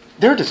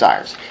 Their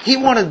desires. He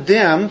wanted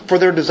them for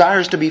their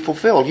desires to be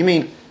fulfilled. You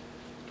mean,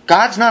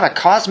 God's not a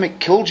cosmic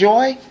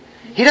killjoy?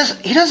 He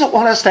doesn't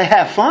want us to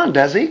have fun,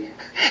 does He?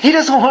 He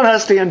doesn't want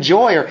us to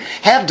enjoy or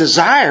have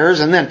desires,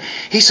 and then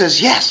He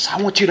says, "Yes,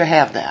 I want you to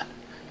have that."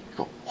 You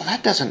go, well,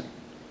 that doesn't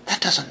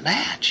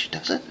match,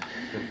 does it?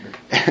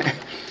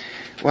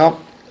 Well,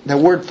 the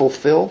word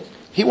 "fulfill,"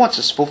 He wants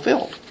us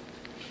fulfilled.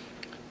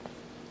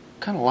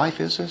 What kind of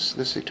life is this?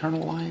 This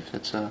eternal life?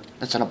 It's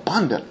an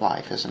abundant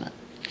life, isn't it?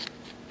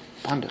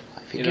 Abundant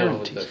life. He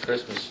guarantees. The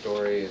Christmas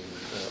story and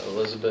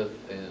Elizabeth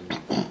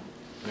and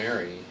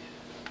Mary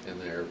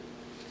and their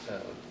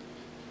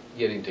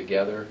getting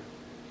together.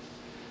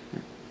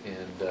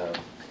 And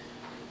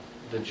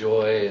the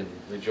joy and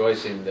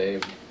rejoicing they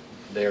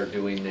are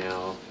doing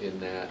now in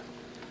that,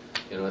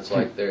 it's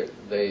like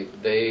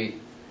they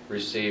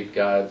received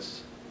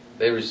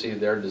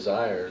their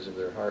desires of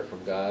their heart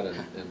from God, and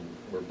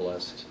were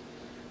blessed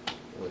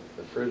with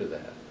the fruit of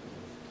that.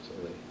 So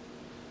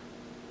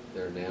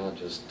they're now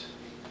just,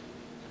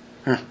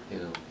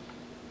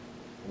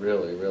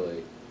 really,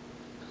 really,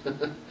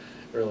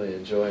 really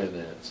enjoying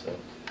that. So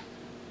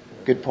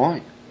Good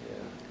point.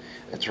 yeah,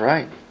 That's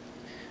right.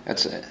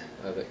 That's it.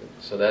 I think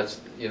so. That's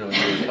you're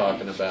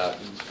talking about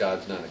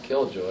God's not a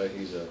killjoy;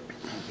 He's a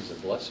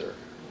blesser.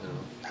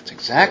 That's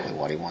exactly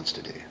what He wants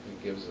to do.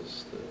 He gives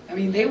us the. I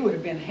mean, they would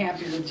have been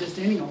happy with just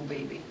any old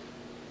baby.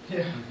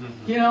 Yeah.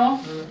 You know?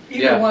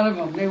 Either Yeah. one of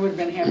them, they would have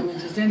been happy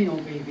with just any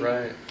old baby.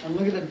 Right. And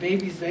look at the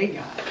babies they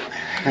got.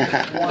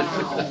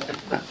 Wow.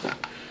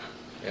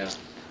 Yeah.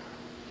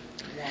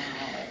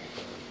 Wow.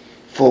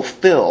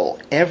 Fulfill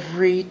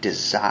every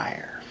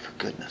desire, for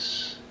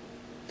goodness.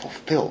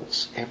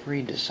 Fulfills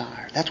every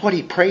desire. That's what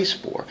he prays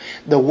for.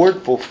 The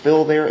word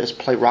fulfill there is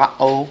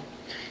plerao,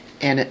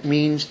 and it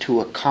means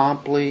to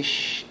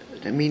accomplish,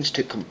 it means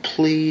to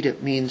complete,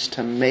 it means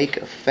to make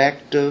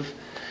effective.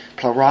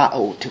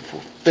 Plerao, to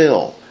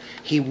fulfill.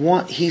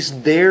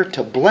 He's there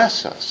to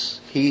bless us.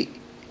 He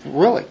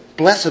really,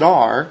 blessed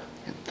are,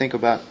 think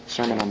about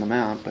Sermon on the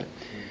Mount, but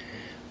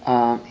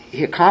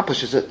he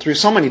accomplishes it through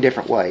so many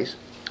different ways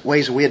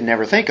we'd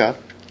never think of,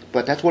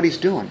 but that's what he's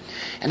doing.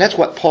 And that's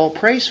what Paul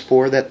prays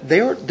for, that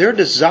their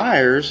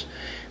desires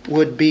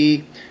would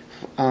be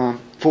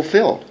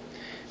fulfilled.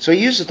 So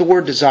he uses the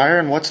word desire,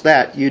 and what's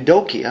that?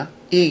 Eudokia.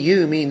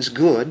 EU means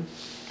good.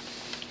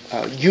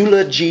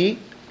 Eulogy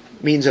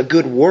means a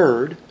good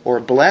word or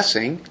a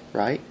blessing,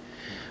 right?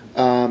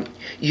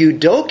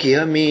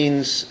 Eudokia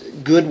means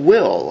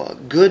goodwill,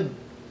 good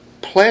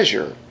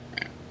pleasure,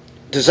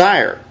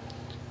 desire,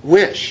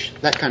 wish,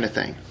 that kind of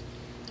thing.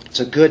 It's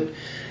a good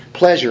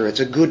pleasure, it's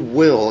a good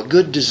will, a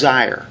good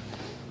desire.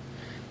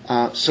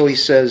 So he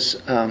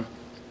says,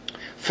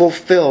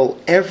 fulfill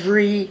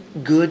every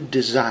good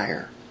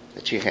desire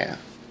that you have.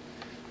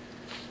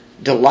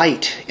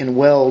 Delight in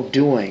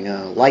well-doing.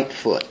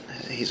 Lightfoot,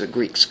 he's a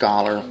Greek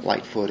scholar,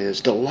 Lightfoot is.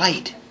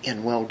 Delight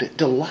in well-doing.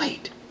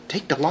 Delight.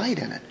 Take delight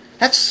in it.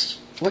 That's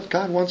what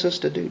God wants us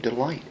to do,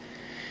 delight.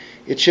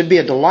 It should be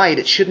a delight.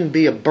 It shouldn't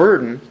be a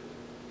burden.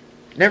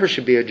 It never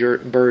should be a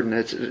burden.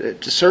 It's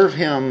to serve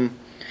Him,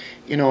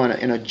 in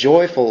a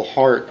joyful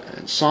heart.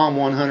 In Psalm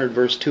 100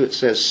 verse 2 it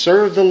says,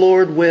 serve the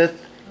Lord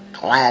with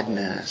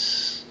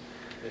gladness.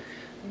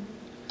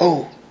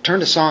 Oh, turn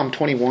to Psalm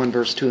 21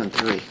 verse 2 and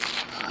 3.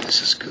 Oh,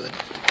 this is good.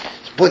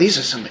 Boy, these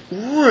are some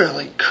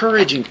really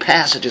encouraging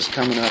passages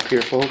coming up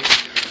here,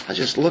 folks. I was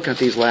just looking at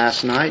these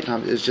last night,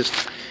 and it's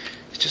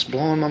just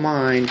blowing my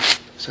mind.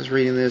 As I was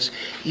reading this,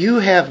 you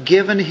have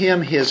given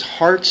him his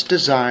heart's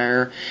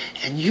desire,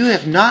 and you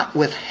have not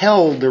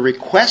withheld the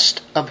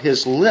request of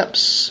his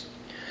lips.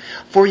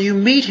 For you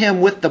meet him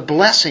with the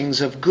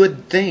blessings of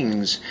good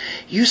things.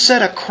 You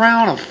set a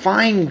crown of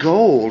fine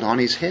gold on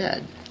his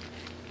head.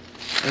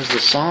 There's the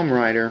psalm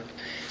writer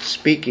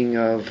speaking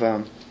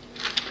of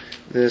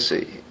this.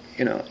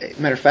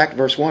 Matter of fact,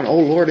 verse 1, O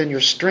Lord, in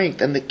your strength,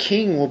 and the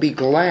king will be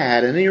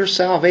glad, and in your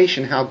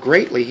salvation, how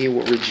greatly he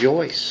will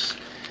rejoice.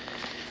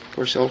 Of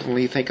course,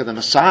 ultimately you think of the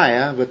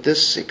Messiah, but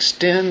this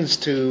extends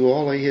to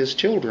all of his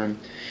children.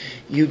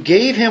 You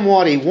gave him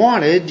what he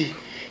wanted.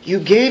 You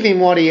gave him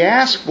what he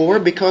asked for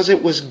because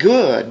it was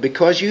good,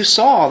 because you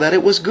saw that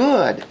it was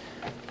good.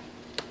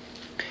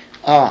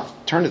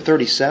 Turn to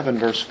 37,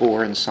 verse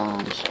 4 in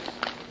Psalms.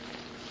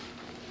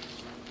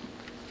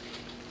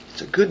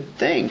 It's a good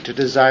thing to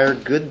desire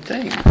good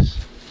things.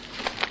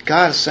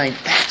 God is saying,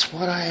 that's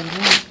what I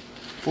want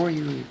for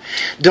you.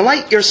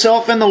 Delight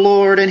yourself in the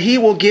Lord, and He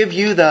will give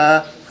you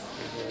the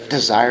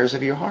desires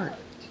of your heart.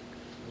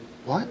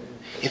 What?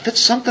 If it's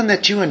something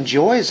that you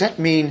enjoy, does that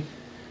mean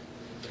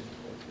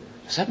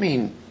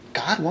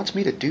God wants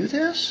me to do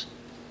this?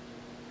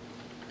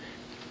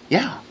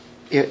 Yeah.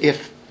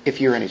 If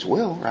you're in His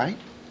will, right?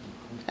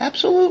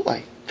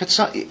 Absolutely. If it's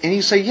and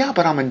you say, yeah,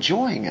 but I'm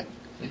enjoying it.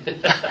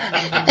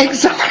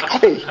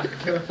 Exactly.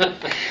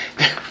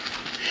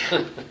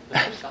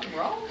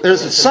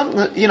 There's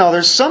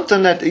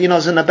something that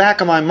is in the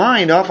back of my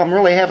mind. Oh, if I'm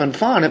really having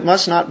fun, it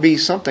must not be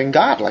something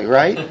godly,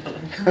 right?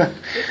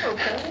 It's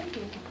okay.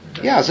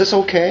 Yeah, is this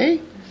okay?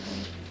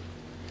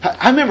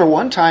 I remember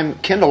one time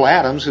Kendall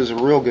Adams, who's a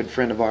real good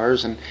friend of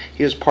ours, and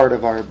he was part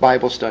of our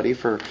Bible study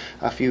for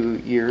a few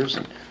years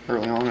and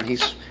early on, and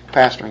he's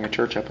pastoring a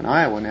church up in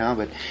Iowa now.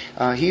 But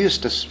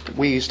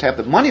we used to have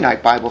the Monday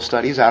night Bible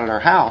studies out at our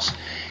house,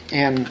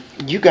 and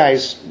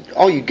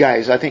all you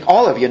guys, I think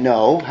all of you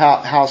know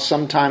how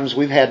sometimes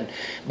we've had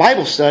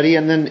Bible study,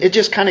 and then it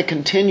just kind of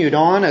continued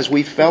on as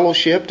we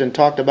fellowshipped and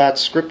talked about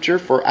Scripture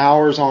for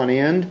hours on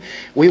end.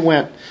 We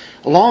went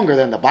longer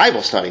than the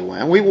Bible study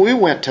went. We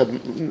went to,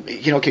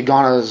 could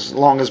gone as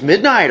long as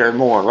midnight or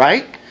more,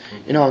 right?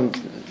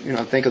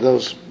 Think of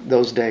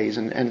those days,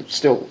 and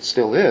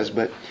still is.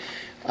 But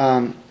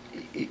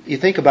you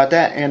think about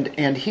that,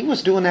 and he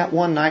was doing that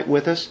one night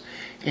with us,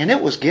 and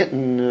it was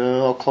getting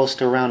close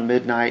to around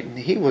midnight, and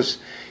he was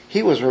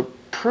a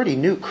pretty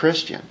new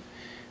Christian,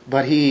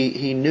 but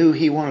he knew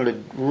he wanted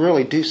to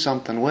really do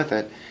something with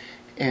it.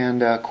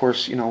 And of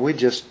course, we'd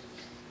just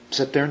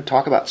sit there and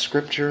talk about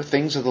Scripture,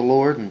 things of the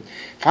Lord. And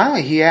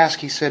finally he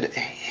asked, he said,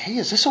 "Hey,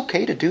 is this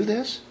okay to do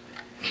this?"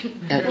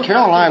 And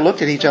Carol and I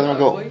looked at each other and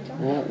go,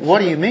 "What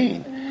do you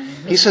mean?"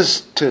 He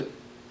says, "To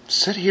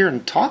sit here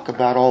and talk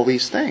about all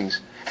these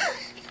things."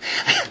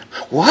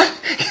 What?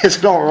 Is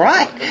it all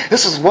right?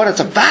 This is what it's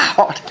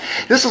about.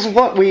 This is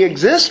what we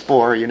exist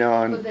for,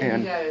 But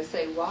then you got to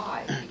say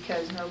why,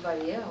 because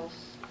nobody else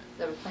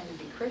that would claim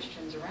to be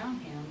Christians around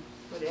him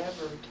would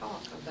ever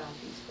talk about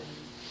these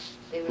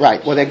things.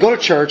 Right. Well, they'd go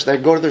to church,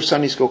 they'd go to their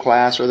Sunday school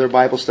class or their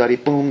Bible study,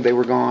 boom, they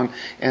were gone,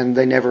 and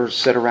they never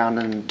sat around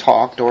and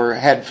talked or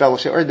had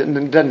fellowship, or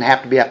it doesn't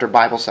have to be after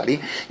Bible study.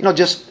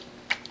 Just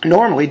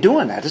normally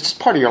doing that. It's just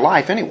part of your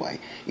life anyway.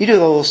 You do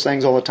those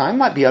things all the time.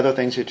 Might be other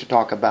things that you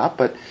talk about,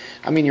 but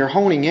you're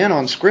honing in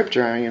on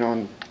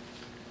Scripture,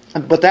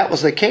 but that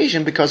was the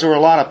occasion because there were a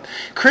lot of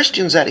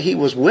Christians that he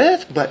was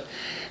with, but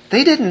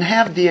they didn't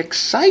have the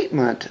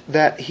excitement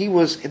that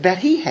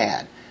he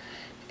had.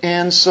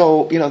 And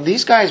so,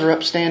 these guys are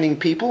upstanding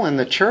people in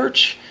the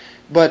church,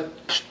 but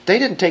they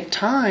didn't take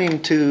time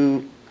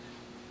to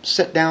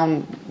sit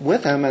down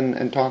with him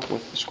and talk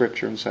with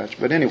Scripture and such.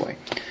 But anyway,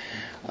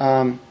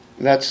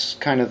 that's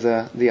kind of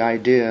the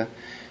idea.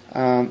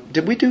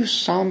 Did we do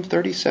Psalm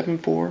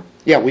 37:4?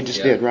 Yeah, we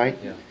just did, right?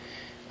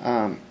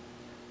 Yeah.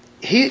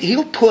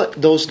 He'll put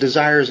those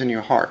desires in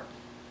your heart.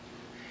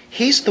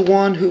 He's the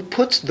one who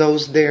puts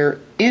those there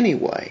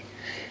anyway,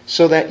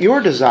 so that your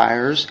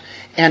desires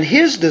and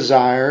His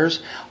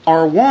desires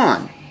are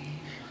one.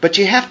 But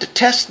you have to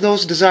test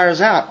those desires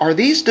out. Are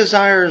these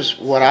desires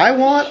what I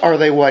want, or are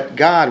they what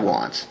God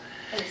wants?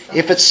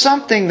 If it's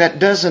something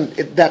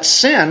that's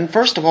sin,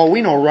 first of all,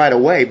 we know right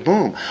away,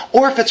 boom.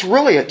 Or if it's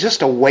really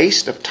just a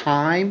waste of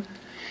time,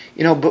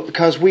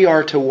 because we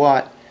are to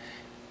what?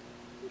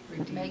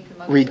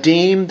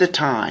 Redeem the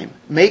time.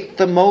 Make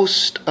the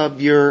most of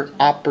your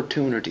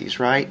opportunities,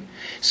 right?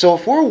 So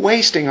if we're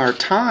wasting our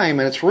time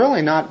and it's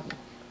really not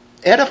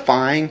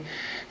edifying,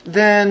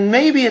 then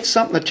maybe it's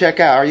something to check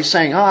out. Are you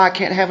saying, I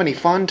can't have any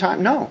fun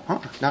time? No,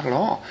 not at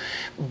all.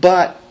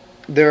 But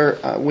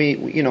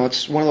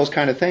it's one of those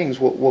kind of things.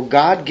 Will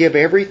God give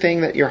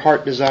everything that your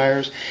heart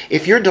desires?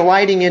 If you're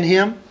delighting in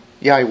Him,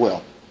 yeah, He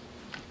will.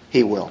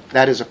 He will.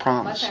 That is a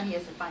promise. One time He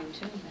has to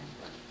fine-tune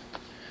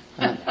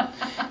that.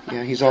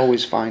 Yeah, He's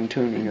always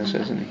fine-tuning us,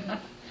 isn't He?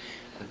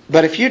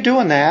 But if you're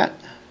doing that,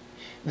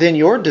 then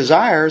your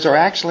desires are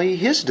actually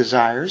His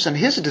desires, and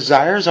His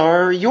desires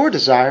are your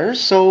desires.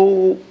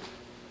 So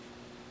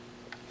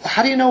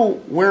how do you know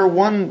where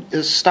one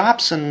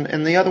stops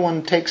and the other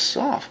one takes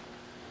off?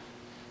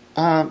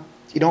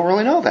 You don't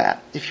really know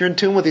that. If you're in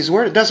tune with His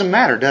Word, it doesn't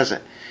matter, does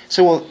it?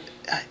 So,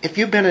 if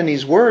you've been in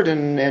His Word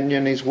and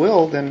in His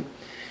will, then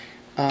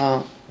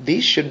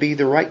these should be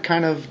the right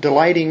kind of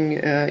delighting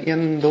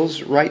in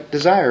those right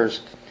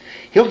desires.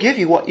 He'll give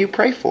you what you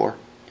pray for.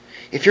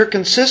 If you're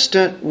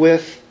consistent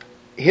with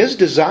His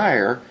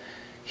desire,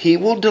 He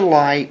will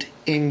delight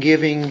in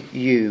giving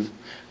you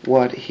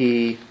what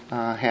He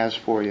has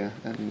for you.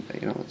 And,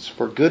 it's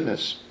for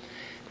goodness.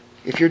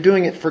 If you're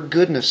doing it for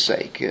goodness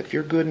sake, if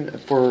you're good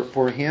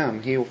for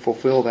Him, He'll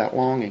fulfill that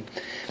longing.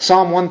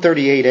 Psalm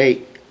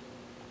 138:8.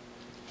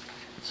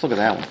 Let's look at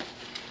that one.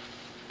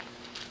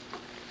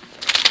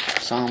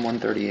 Psalm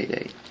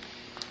 138:8.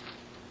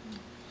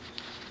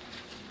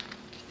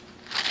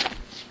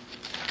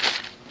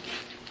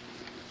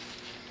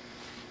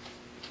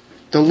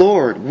 The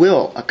Lord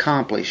will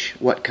accomplish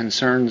what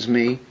concerns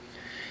me.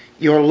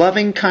 Your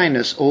loving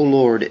kindness, O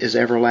Lord, is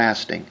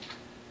everlasting.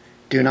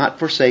 Do not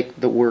forsake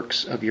the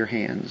works of your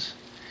hands.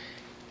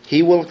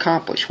 He will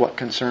accomplish what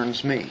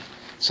concerns me.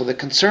 So the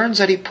concerns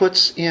that He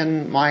puts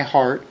in my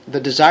heart, the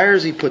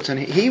desires He puts in,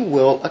 He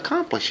will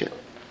accomplish it.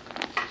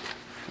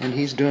 And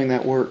He's doing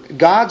that work.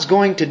 God's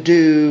going to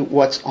do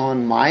what's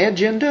on my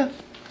agenda?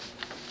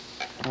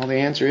 Well, the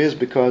answer is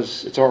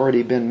because it's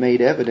already been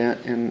made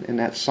evident in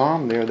that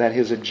psalm there that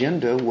His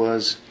agenda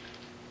was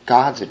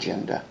God's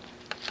agenda.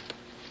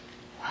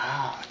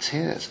 Wow, it's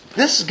His.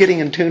 This is getting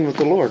in tune with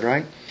the Lord,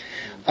 right?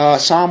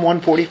 Psalm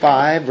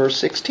 145, verse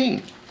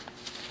 16.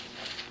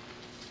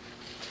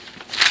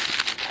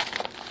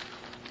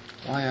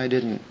 Why I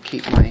didn't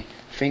keep my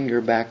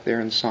finger back there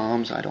in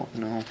Psalms, I don't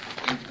know.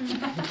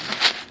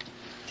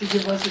 To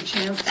give us a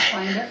chance to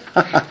find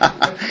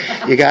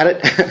it. You got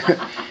it?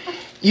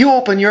 You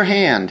open your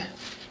hand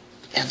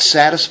and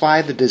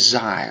satisfy the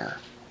desire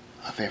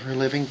of every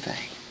living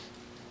thing.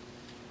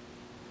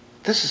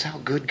 This is how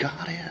good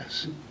God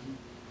is.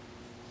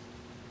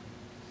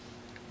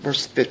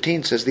 Verse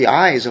 15 says, the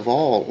eyes of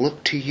all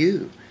look to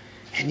you,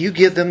 and you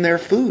give them their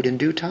food in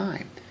due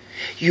time.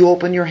 You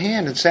open your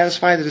hand and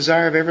satisfy the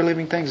desire of every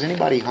living thing. Is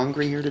anybody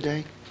hungry here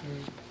today?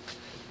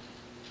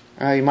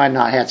 You might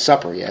not have had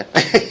supper yet.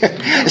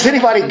 Is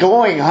anybody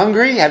going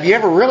hungry? Have you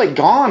ever really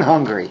gone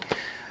hungry?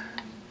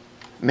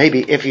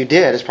 Maybe if you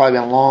did, it's probably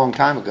been a long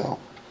time ago.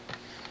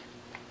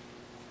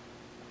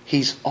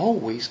 He's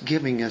always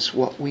giving us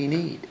what we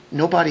need.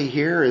 Nobody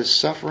here is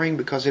suffering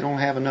because they don't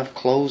have enough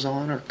clothes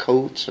on or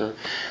coats or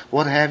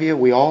what have you.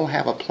 We all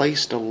have a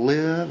place to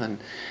live. And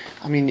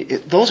I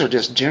mean, those are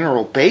just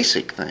general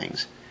basic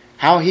things.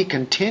 How He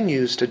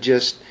continues to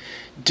just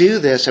do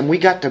this. And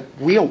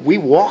we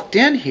walked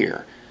in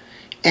here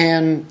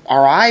and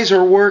our eyes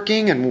are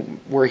working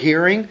and we're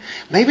hearing.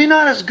 Maybe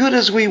not as good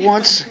as we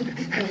once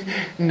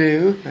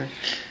knew.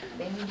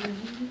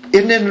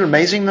 Isn't it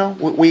amazing though?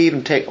 We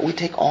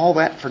take all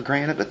that for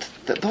granted, but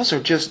those are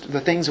just the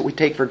things that we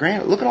take for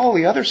granted. Look at all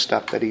the other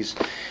stuff that He's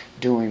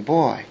doing.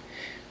 Boy,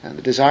 and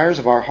the desires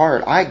of our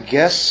heart. I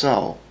guess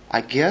so.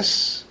 I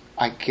guess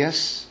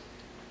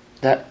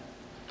that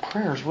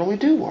prayers really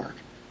do work.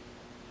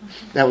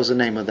 That was the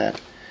name of that.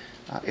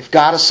 If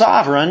God is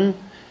sovereign,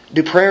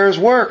 do prayers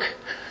work?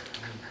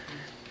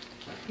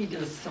 He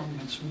does so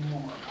much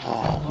more.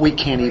 Oh, we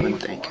can't even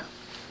think.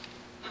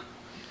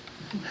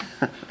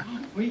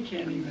 We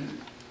can't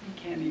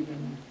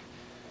even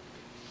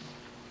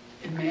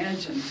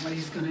imagine what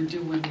He's going to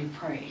do when we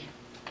pray.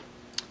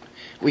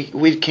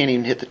 We can't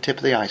even hit the tip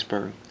of the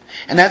iceberg.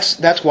 And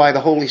that's why the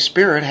Holy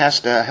Spirit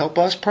has to help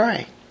us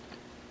pray.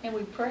 And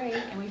we pray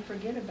and we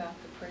forget about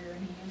the prayer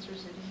and He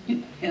answers it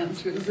anyway. He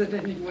answers it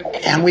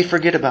anyway. And we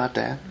forget about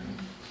that.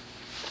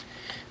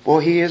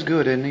 Boy, He is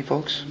good, isn't He,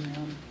 folks?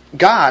 Amen.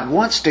 God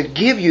wants to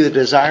give you the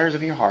desires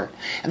of your heart.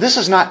 And this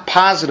is not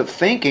positive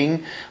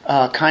thinking,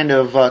 kind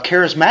of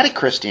charismatic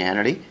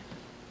Christianity.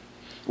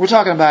 We're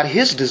talking about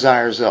His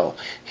desires, though.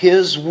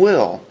 His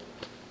will.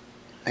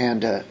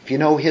 And if you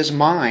know His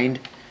mind,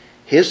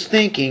 His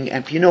thinking,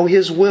 and if you know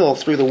His will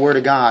through the Word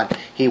of God,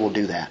 He will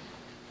do that.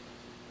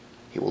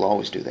 He will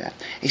always do that.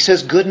 He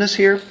says goodness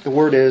here. The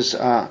word is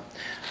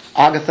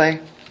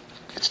agape.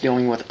 It's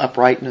dealing with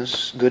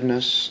uprightness,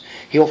 goodness.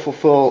 He'll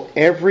fulfill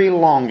every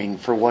longing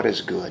for what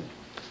is good.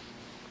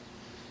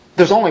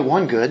 There's only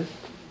one good.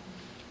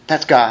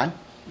 That's God.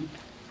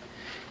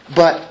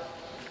 But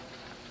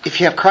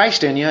if you have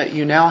Christ in you,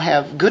 you now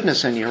have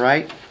goodness in you,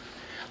 right?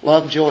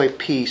 Love, joy,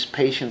 peace,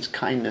 patience,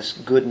 kindness,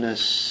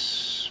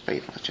 goodness,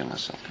 faithfulness,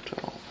 gentleness,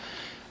 self-control.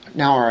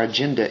 Now our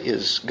agenda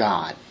is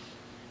God.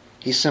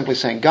 He's simply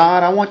saying,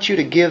 God, I want you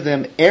to give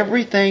them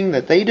everything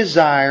that they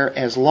desire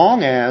as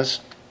long as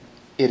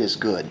it is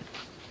good.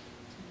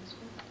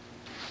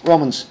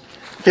 Romans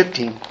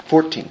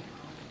 15:14.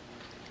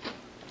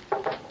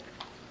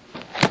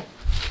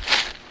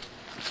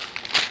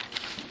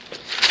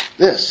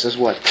 This is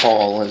what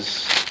Paul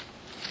is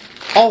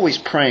always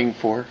praying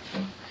for.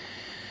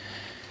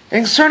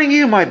 And concerning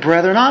you, my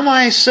brethren, I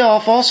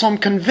myself also am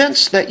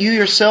convinced that you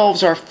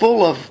yourselves are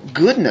full of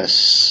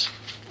goodness,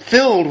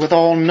 filled with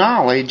all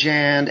knowledge,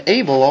 and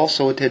able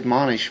also to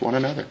admonish one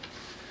another.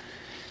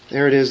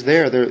 There it is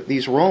there.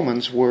 These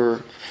Romans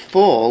were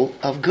full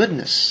of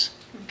goodness.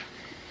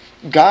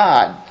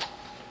 God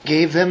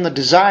gave them the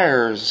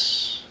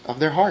desires of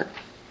their heart.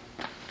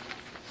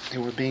 They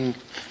were being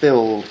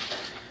filled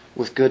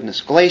with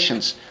goodness.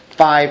 Galatians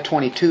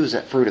 5:22 is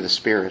that fruit of the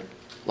Spirit.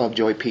 Love,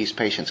 joy, peace,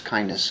 patience,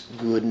 kindness,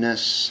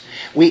 goodness.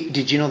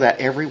 Did you know that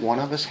every one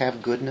of us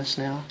have goodness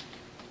now?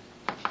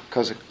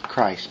 Because of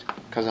Christ.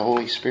 Because of the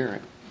Holy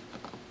Spirit.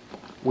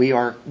 We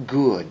are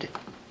good.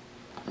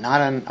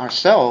 Not in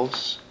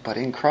ourselves, but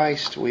in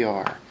Christ we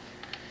are.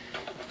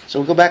 So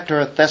we go back to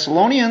our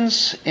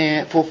Thessalonians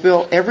and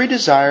fulfill every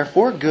desire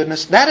for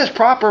goodness. That is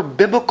proper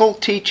biblical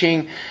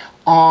teaching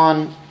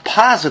on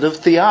positive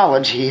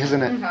theology,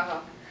 isn't it?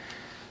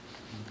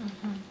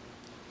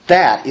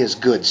 That is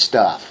good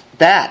stuff.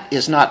 That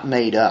is not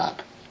made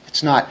up.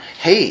 It's not,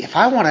 hey, if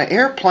I want an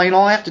airplane,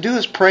 all I have to do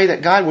is pray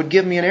that God would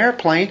give me an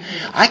airplane.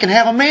 I can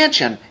have a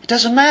mansion. It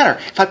doesn't matter.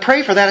 If I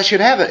pray for that, I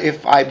should have it.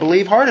 If I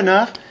believe hard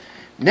enough.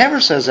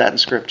 Never says that in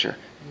Scripture.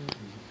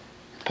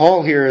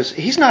 Paul here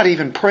he's not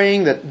even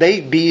praying that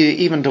they be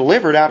even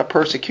delivered out of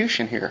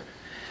persecution here.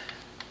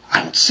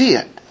 I don't see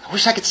it. I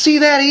wish I could see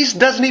that. He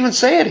doesn't even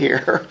say it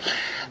here.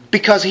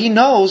 Because he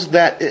knows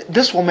that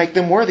this will make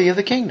them worthy of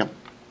the kingdom.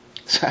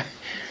 So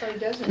he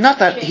doesn't not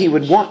that he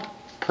would want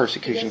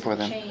persecution for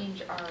them. He doesn't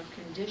change our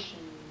conditions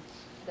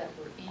that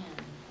we're in,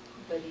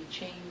 but He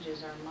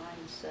changes our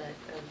mindset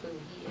of who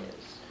He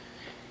is.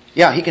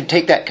 Yeah, He can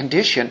take that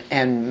condition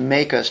and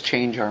make us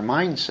change our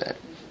mindset.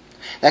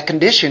 That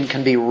condition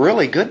can be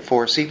really good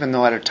for us, even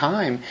though at a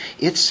time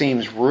it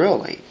seems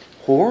really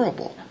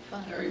horrible.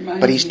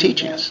 But He's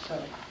teaching us.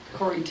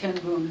 Corrie ten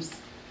Boom's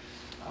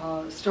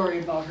story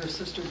about her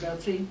sister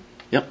Betsy.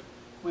 Yep.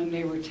 When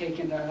they were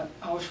taken to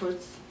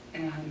Auschwitz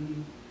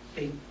and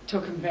they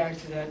took him back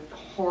to that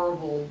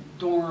horrible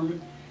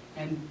dorm,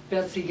 and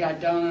Betsy got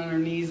down on her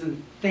knees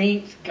and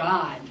thanked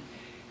God.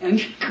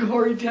 And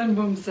Corrie ten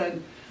Boom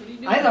said,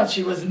 I thought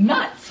she was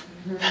nuts.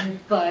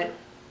 But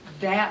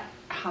that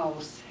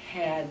house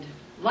had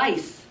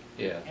lice.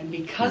 Yeah. And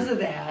because of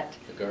that,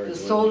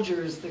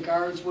 the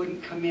guards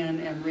wouldn't come in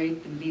and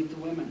rape and beat the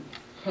women.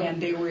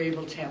 And they were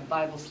able to have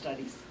Bible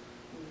studies.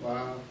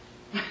 Wow.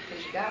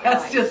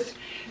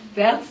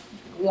 That's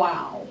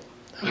wow.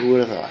 Who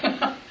would have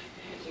thought?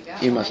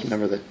 You must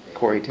remember the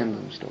Corrie ten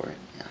Boom story.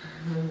 Yeah.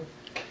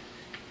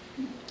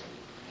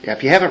 Yeah,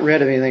 if you haven't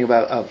read anything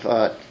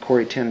of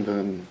Corrie ten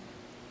Boom,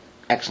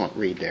 excellent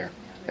read there.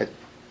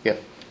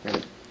 Yep.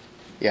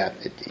 Yeah,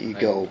 you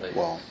go,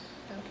 well,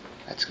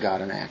 that's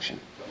God in action.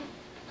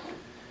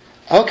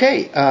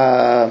 Okay,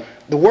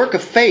 the work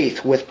of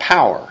faith with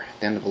power, at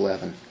the end of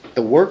 11.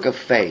 The work of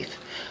faith.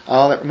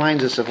 That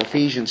reminds us of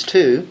Ephesians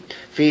 2.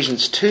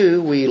 Ephesians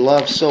 2 we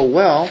love so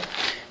well.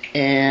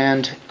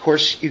 And, of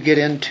course, you get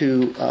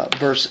into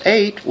verse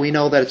 8. We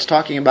know that it's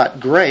talking about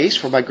grace.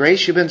 For by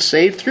grace you've been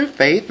saved through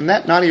faith, and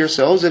that not of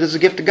yourselves. It is a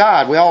gift of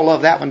God. We all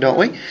love that one, don't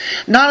we?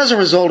 Not as a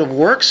result of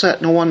works,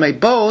 that no one may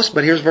boast.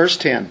 But here's verse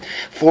 10.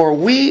 For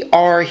we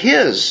are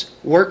His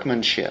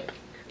workmanship,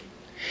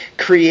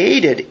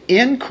 created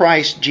in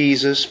Christ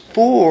Jesus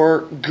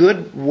for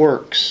good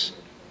works,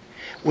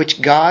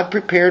 which God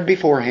prepared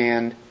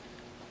beforehand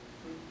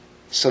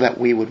so that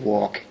we would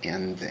walk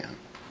in them.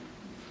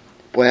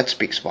 Boy, that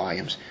speaks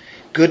volumes.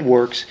 Good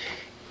works.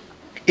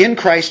 In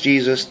Christ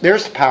Jesus,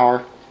 there's the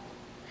power.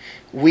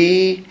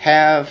 We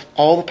have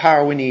all the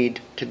power we need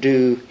to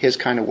do His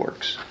kind of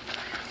works.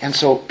 And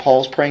so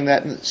Paul's praying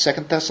that in 2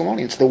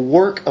 Thessalonians. The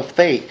work of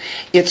faith.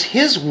 It's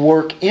His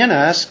work in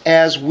us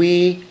as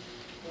we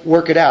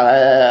work it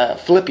out.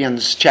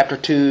 Philippians chapter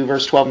 2,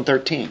 verse 12 and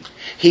 13.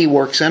 He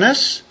works in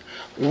us.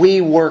 We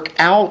work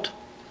out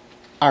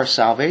our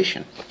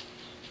salvation.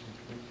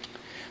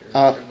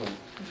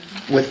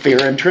 With fear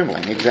and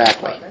trembling,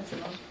 exactly.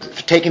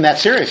 Taking that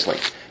seriously.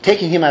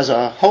 Taking Him as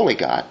a holy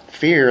God.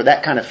 Fear,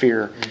 that kind of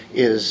fear,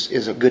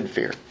 is a good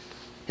fear.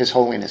 His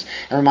holiness.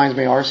 It reminds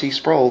me of R.C.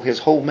 Sproul. His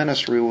whole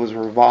ministry was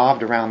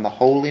revolved around the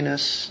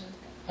holiness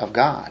of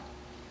God.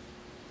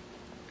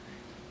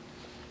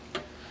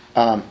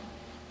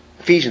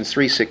 Ephesians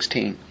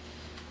 3:16.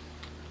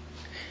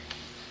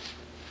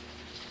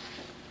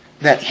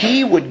 That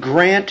He would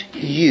grant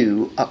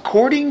you,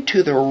 according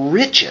to the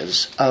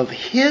riches of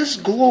His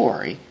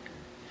glory,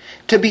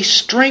 to be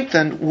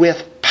strengthened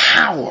with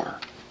power,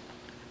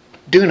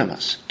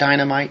 dunamis,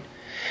 dynamite,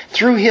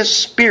 through His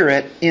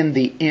Spirit in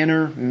the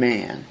inner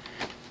man.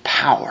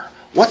 Power.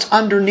 What's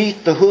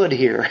underneath the hood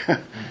here?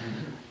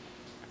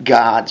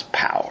 God's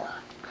power.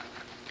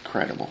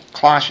 Incredible.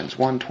 Colossians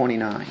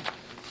 1:29.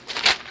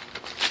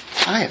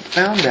 I have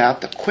found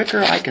out the quicker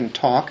I can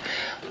talk,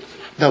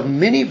 the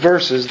many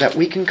verses that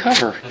we can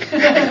cover.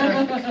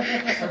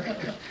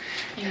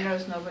 You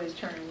notice nobody's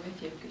turning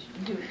with you because you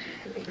can do it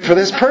too quick. For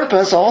this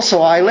purpose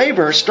also I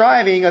labor,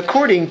 striving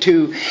according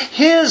to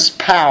His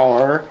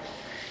power,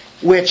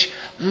 which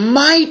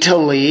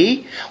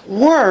mightily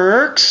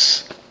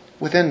works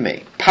within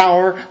me.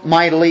 Power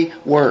mightily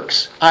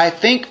works. I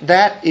think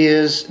that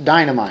is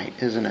dynamite,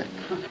 isn't it?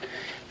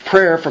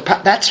 Prayer for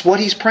power. That's what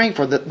he's praying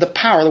for. The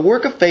power, the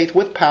work of faith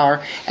with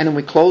power. And then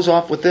we close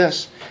off with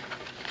this.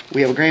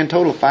 We have a grand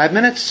total of 5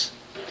 minutes.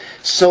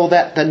 So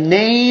that the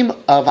name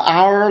of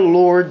our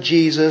Lord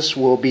Jesus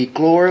will be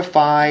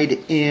glorified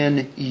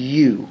in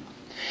you,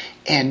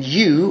 and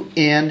you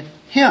in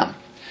Him,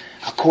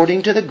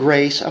 according to the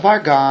grace of our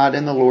God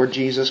and the Lord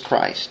Jesus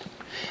Christ.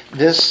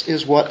 This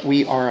is what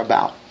we are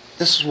about.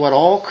 This is what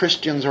all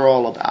Christians are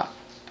all about.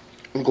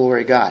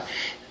 Glory to God.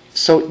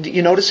 So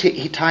you notice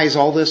he ties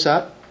all this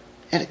up,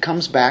 and it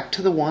comes back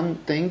to the one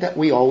thing that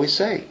we always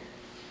say.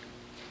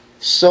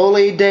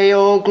 Soli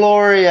Deo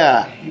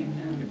Gloria.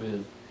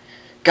 Amen.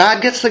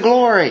 God gets the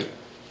glory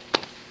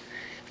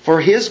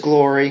for His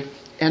glory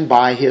and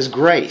by His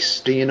grace.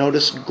 Do you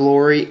notice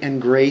glory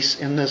and grace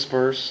in this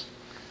verse?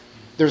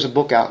 There's a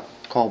book out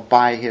called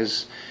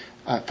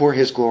For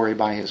His Glory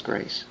by His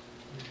Grace.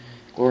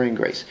 Glory and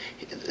grace.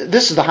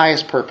 This is the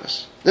highest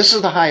purpose. This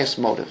is the highest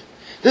motive.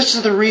 This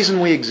is the reason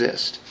we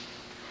exist.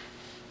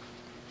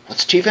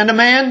 What's the chief end of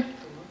man?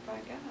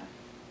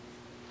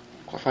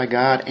 Glorify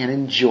God and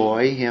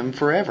enjoy Him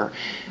forever.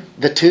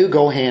 The two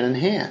go hand in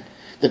hand.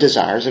 The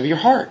desires of your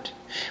heart.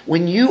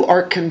 When you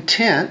are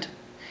content,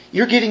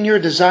 you're getting your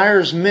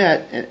desires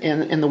met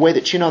in the way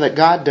that you know that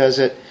God does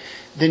it,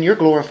 then you're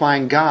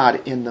glorifying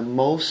God in the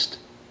most,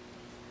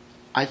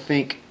 I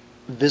think,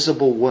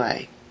 visible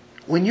way.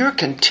 When you're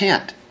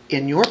content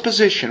in your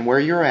position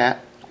where you're at,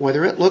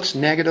 whether it looks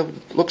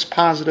negative, looks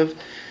positive,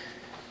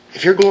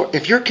 if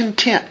you're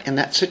content in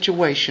that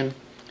situation,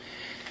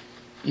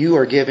 you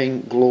are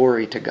giving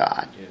glory to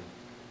God. Yeah.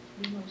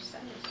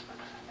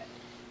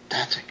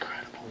 That's incredible.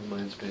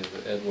 Reminds me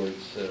of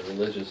Edward's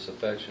religious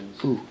affections.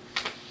 Ooh.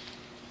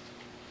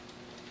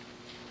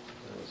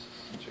 That was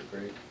such a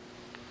great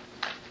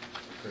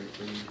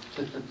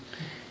read.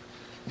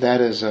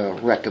 That is a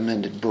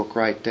recommended book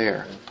right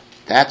there.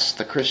 That's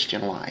the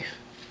Christian life.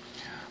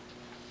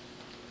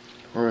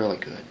 Yeah. Really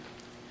good.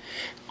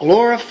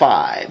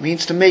 Glorify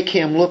means to make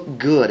Him look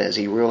good as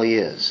He really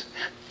is.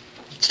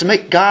 It's to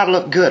make God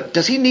look good.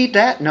 Does He need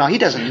that? No, He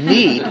doesn't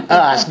need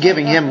us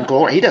giving Him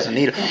glory. He doesn't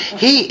need it.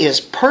 He is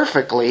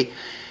perfectly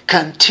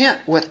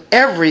content with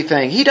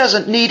everything. He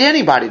doesn't need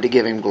anybody to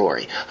give Him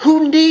glory.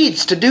 Who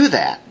needs to do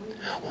that?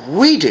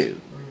 We do.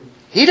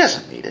 He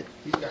doesn't need it.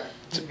 He's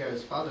got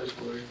His Father's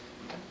glory.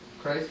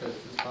 Christ has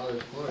His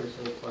Father's glory,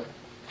 so it's like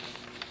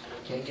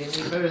can't get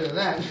any better than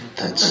that.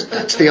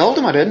 That's the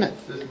ultimate, isn't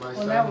it? This is my Well,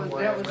 son that who was-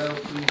 I that am was- well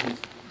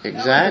pleased.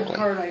 Exactly. That was the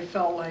part I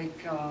felt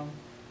like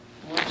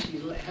what she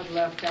had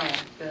left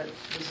out, that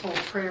this whole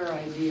prayer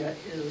idea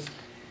is,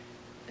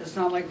 it's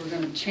not like we're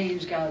going to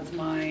change God's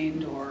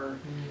mind, or,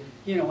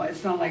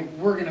 it's not like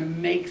we're going to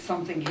make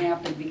something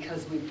happen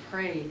because we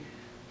pray,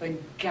 but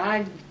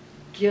God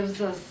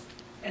gives us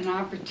an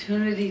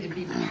opportunity to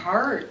be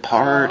part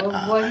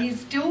of what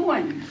He's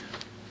doing.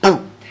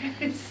 Boom.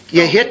 It's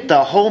You hit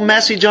the whole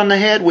message on the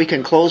head. We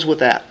can close with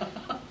that.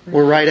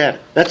 We're right at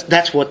it.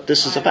 That's what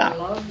this is about. I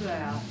love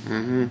that.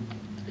 Mm-hmm.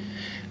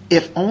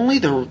 If only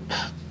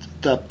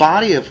the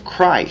body of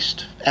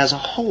Christ as a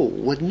whole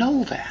would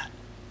know that.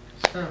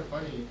 It's kind of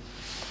funny.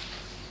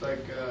 It's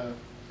like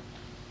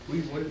we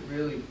wouldn't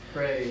really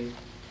pray.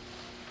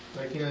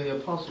 Like, the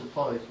Apostle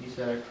Paul, he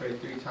said, I prayed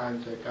 3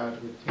 times that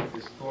God would take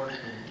this thorn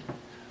from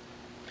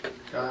me.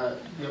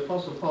 The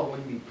Apostle Paul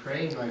wouldn't be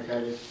praying like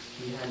that if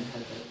he hadn't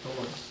had that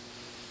thorn.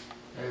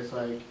 And it's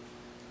like,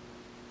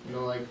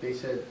 like they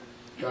said,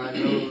 God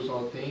knows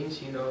all things.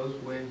 He knows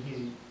when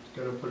He's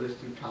going to put us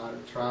through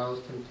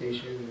trials,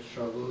 temptations, and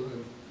struggles.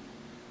 And,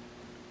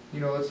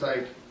 it's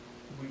like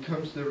we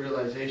come to the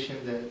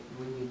realization that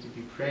we need to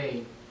be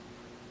praying.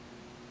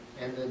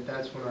 And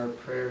that's when our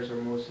prayers are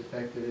most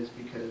effective, is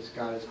because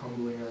God is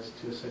humbling us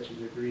to such a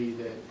degree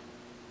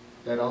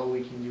that all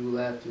we can do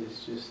left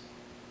is just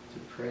to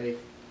pray.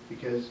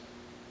 Because,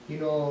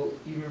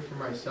 even for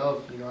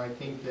myself, I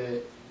think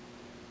that,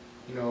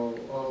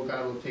 oh,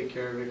 God will take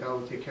care of it,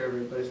 God will take care of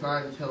it. But it's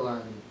not until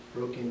I'm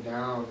broken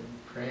down and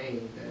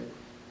praying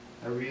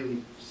that I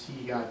really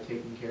see God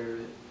taking care of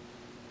it.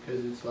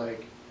 Because it's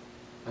like,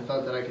 I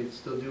thought that I could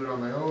still do it on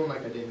my own,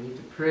 like I didn't need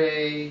to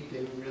pray,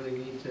 didn't really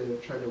need to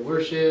try to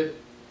worship.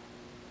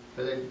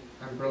 But then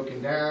I'm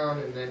broken down,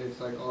 and then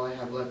it's like all I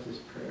have left is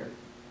prayer.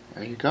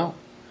 There you go.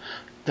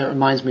 That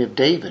reminds me of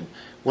David.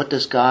 What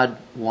does God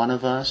want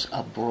of us?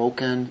 A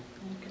broken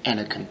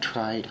and a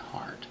contrite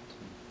heart.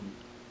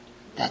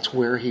 That's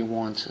where He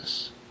wants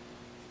us.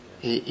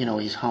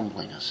 He's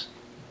humbling us.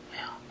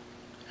 Yeah,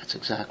 that's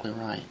exactly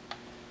right.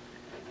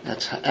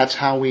 That's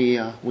how we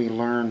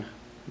learn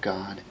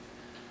God.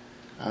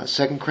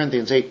 2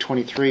 Corinthians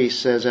 8:23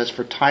 says, as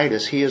for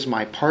Titus, he is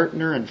my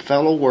partner and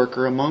fellow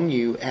worker among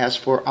you. As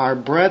for our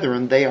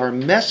brethren, they are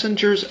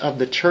messengers of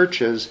the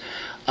churches.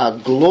 A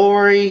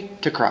glory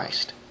to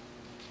Christ.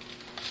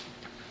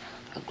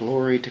 A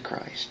glory to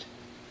Christ.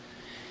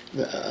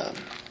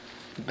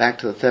 Back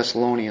to the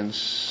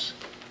Thessalonians.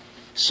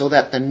 So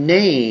that the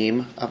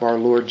name of our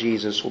Lord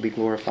Jesus will be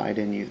glorified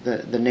in you.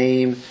 The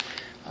name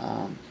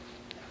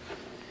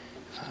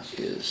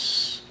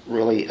is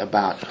really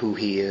about who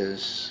He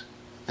is.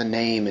 The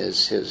name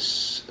is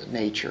His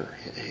nature,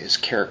 His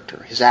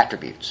character, His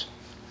attributes.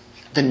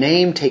 The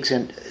name take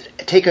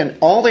in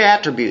all the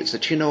attributes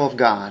that you know of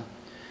God,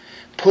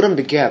 put them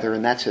together,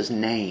 and that's His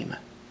name.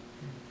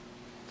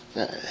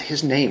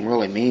 His name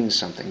really means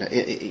something.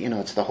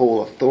 It's the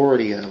whole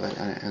authority of it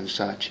and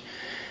such.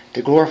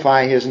 To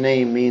glorify His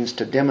name means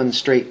to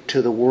demonstrate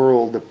to the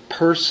world the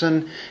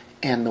person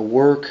and the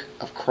work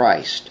of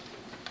Christ,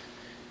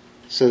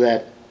 so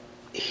that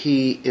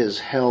He is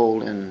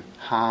held in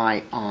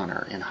high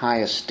honor, in high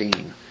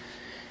esteem.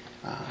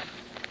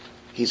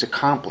 He's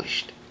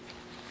accomplished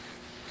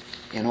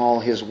in all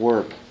His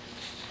work,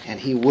 and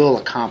He will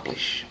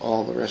accomplish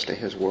all the rest of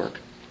His work.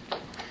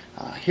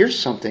 Here's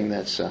something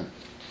that's...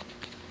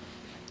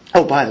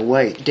 by the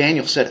way,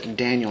 Daniel said it in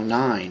Daniel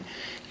 9,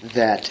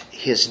 that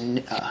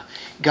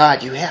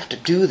God, you have to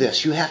do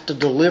this. You have to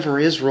deliver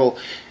Israel,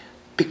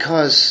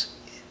 because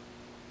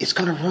it's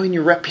going to ruin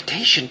your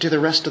reputation to the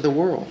rest of the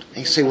world. And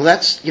you say, well,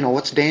 that's,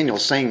 what's Daniel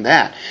saying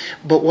that?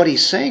 But what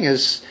he's saying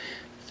is,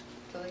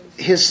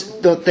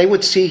 they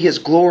would see His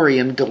glory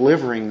in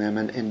delivering them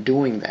and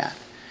doing that.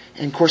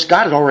 And of course,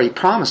 God had already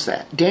promised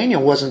that.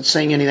 Daniel wasn't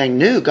saying anything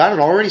new. God had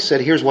already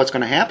said, here's what's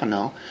going to happen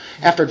though.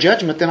 After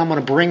judgment, then I'm going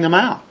to bring them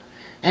out.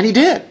 And He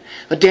did.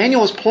 But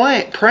Daniel was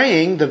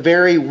praying the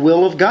very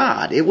will of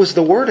God. It was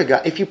the Word of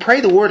God. If you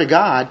pray the Word of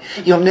God,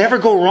 you'll never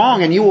go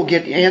wrong, and you will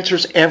get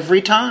answers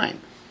every time.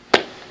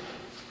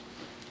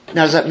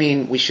 Now, does that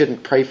mean we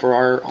shouldn't pray for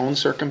our own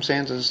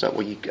circumstances and stuff?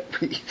 Well,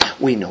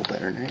 we know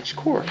better than that, of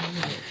course.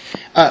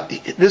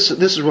 This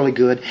is really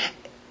good.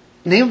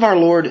 Name of our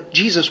Lord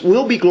Jesus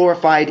will be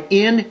glorified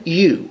in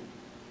you.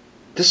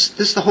 This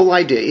is the whole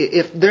idea.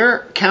 If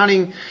they're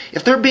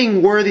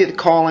being worthy of the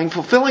calling,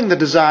 fulfilling the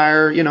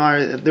desire,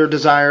 their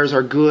desires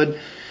are good,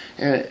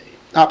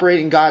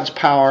 operating God's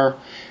power,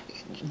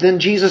 then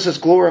Jesus is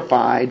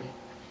glorified,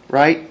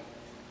 right?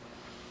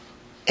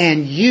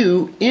 And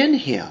you in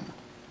Him.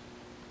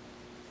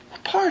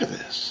 Part of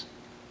this.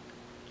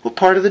 We're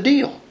part of the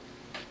deal.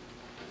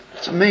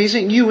 It's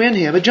amazing. You in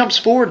Him. It jumps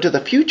forward to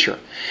the future.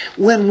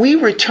 When we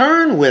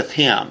return with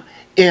Him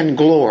in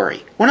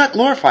glory, we're not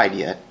glorified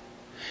yet,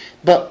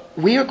 but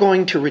we are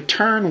going to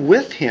return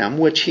with Him,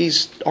 which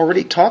He's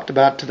already talked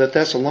about to the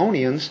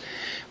Thessalonians,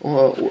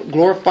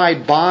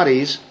 glorified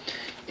bodies.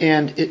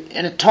 And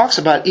it talks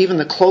about even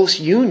the close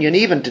union,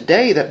 even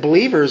today, that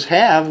believers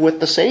have with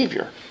the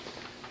Savior.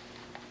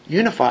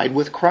 Unified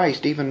with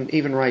Christ,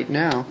 even right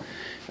now.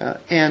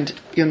 And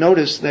you'll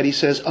notice that he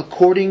says,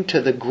 according to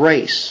the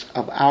grace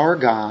of our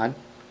God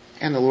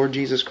and the Lord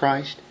Jesus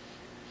Christ.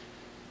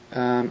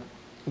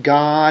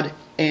 God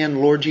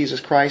and Lord Jesus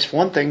Christ.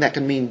 One thing, that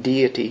can mean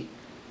deity.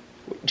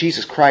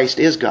 Jesus Christ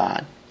is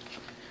God.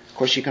 Of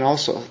course, you can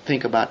also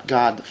think about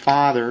God the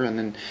Father and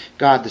then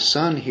God the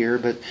Son here,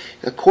 but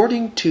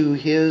according to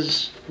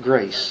His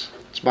grace.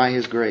 It's by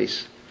His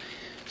grace.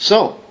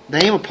 So,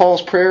 the aim of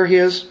Paul's prayer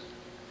is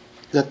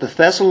that the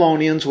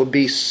Thessalonians would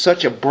be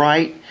such a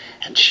bright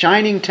and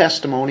shining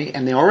testimony,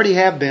 and they already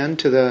have been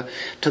to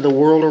the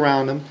world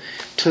around them,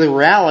 to the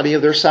reality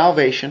of their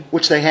salvation,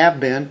 which they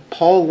have been.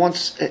 Paul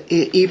wants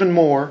even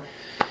more,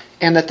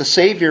 and that the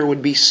Savior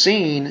would be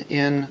seen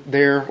in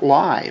their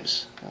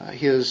lives,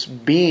 His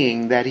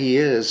being that He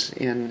is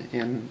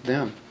in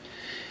them.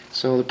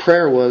 So the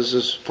prayer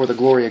was for the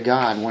glory of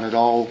God when it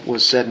all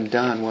was said and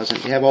done, wasn't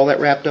it? You have all that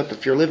wrapped up.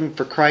 If you're living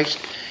for Christ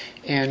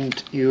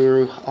and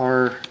you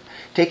are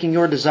taking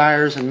your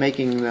desires and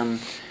making them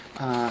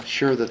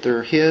sure that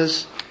they're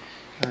His,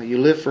 you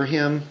live for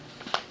Him,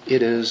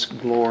 it is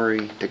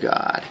glory to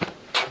God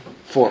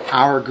for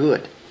our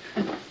good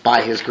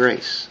by His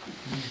grace,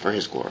 for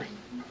His glory.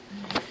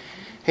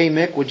 Hey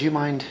Mick, would you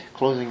mind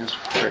closing us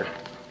with prayer?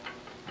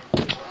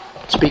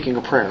 Speaking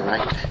of prayer,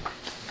 right?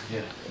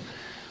 Yeah.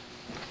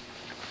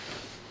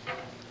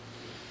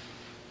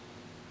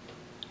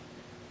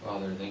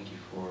 Father, thank you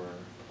for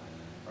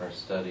our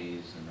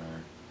studies and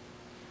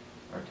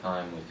our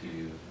time with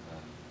you,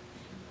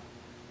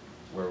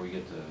 where we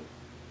get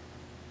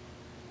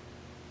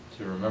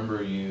to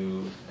remember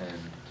you and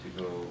to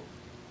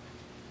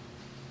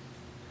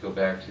go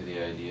back to the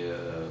idea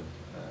of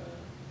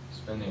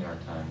spending our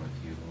time with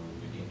you, Lord.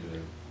 We need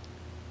to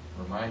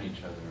remind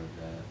each other of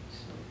that.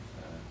 So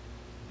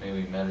may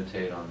we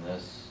meditate on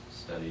this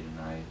study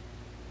tonight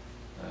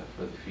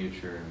for the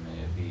future, and may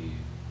it be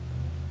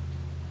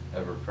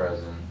ever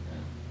present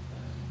and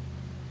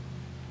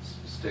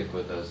stick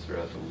with us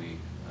throughout the week.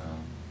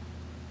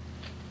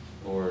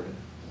 Lord,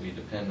 we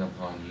depend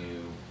upon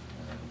you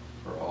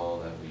for all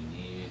that we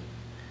need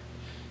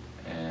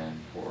and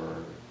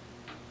for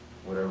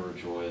whatever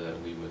joy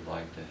that we would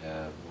like to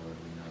have, Lord.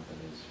 We know that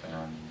it is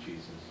found in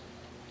Jesus.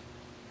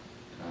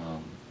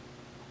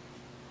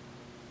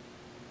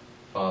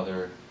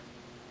 Father,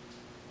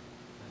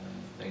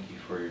 thank you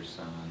for your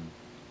Son,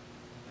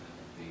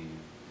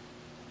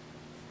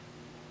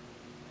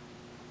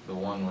 the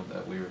one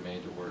that we were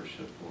made to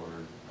worship,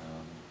 Lord.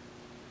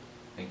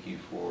 Thank you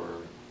for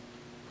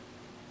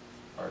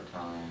our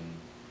time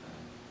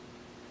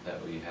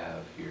that we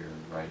have here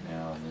right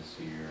now in this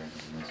year and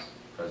in this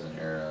present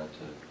era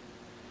to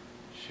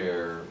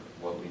share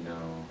what we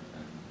know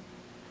and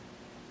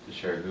to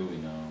share who we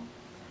know.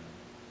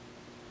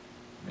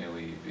 May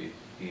we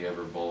be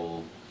ever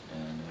bold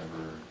and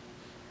ever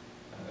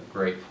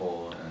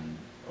grateful and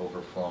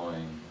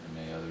overflowing, and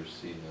may others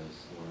see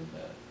this, Lord,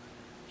 that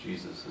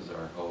Jesus is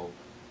our hope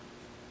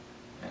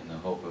and the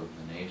hope of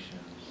the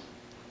nations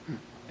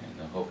and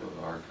the hope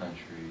of our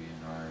country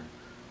and our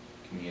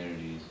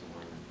communities,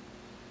 Lord.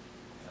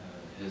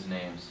 His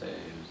name saves,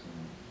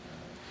 and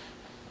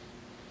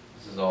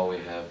this is all we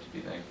have to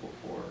be thankful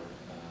for.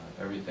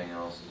 Everything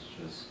else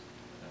is just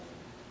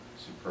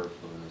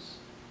superfluous.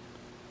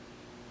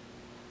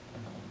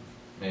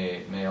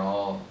 May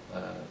all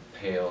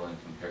pale in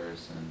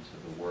comparison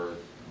to the worth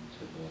and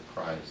to the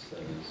price that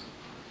is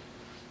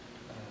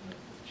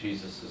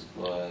Jesus'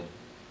 blood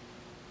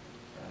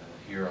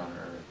here on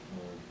earth,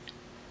 Lord.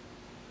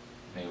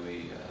 May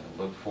we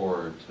look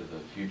forward to the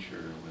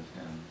future with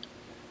Him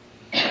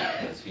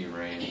as He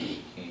reigns as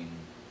a King.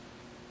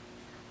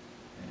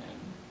 And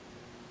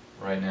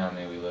right now,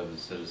 may we live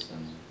as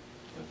citizens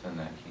within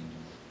that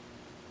kingdom.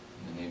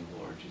 In the name of the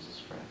Lord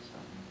Jesus Christ.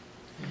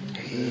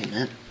 Amen.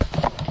 Amen.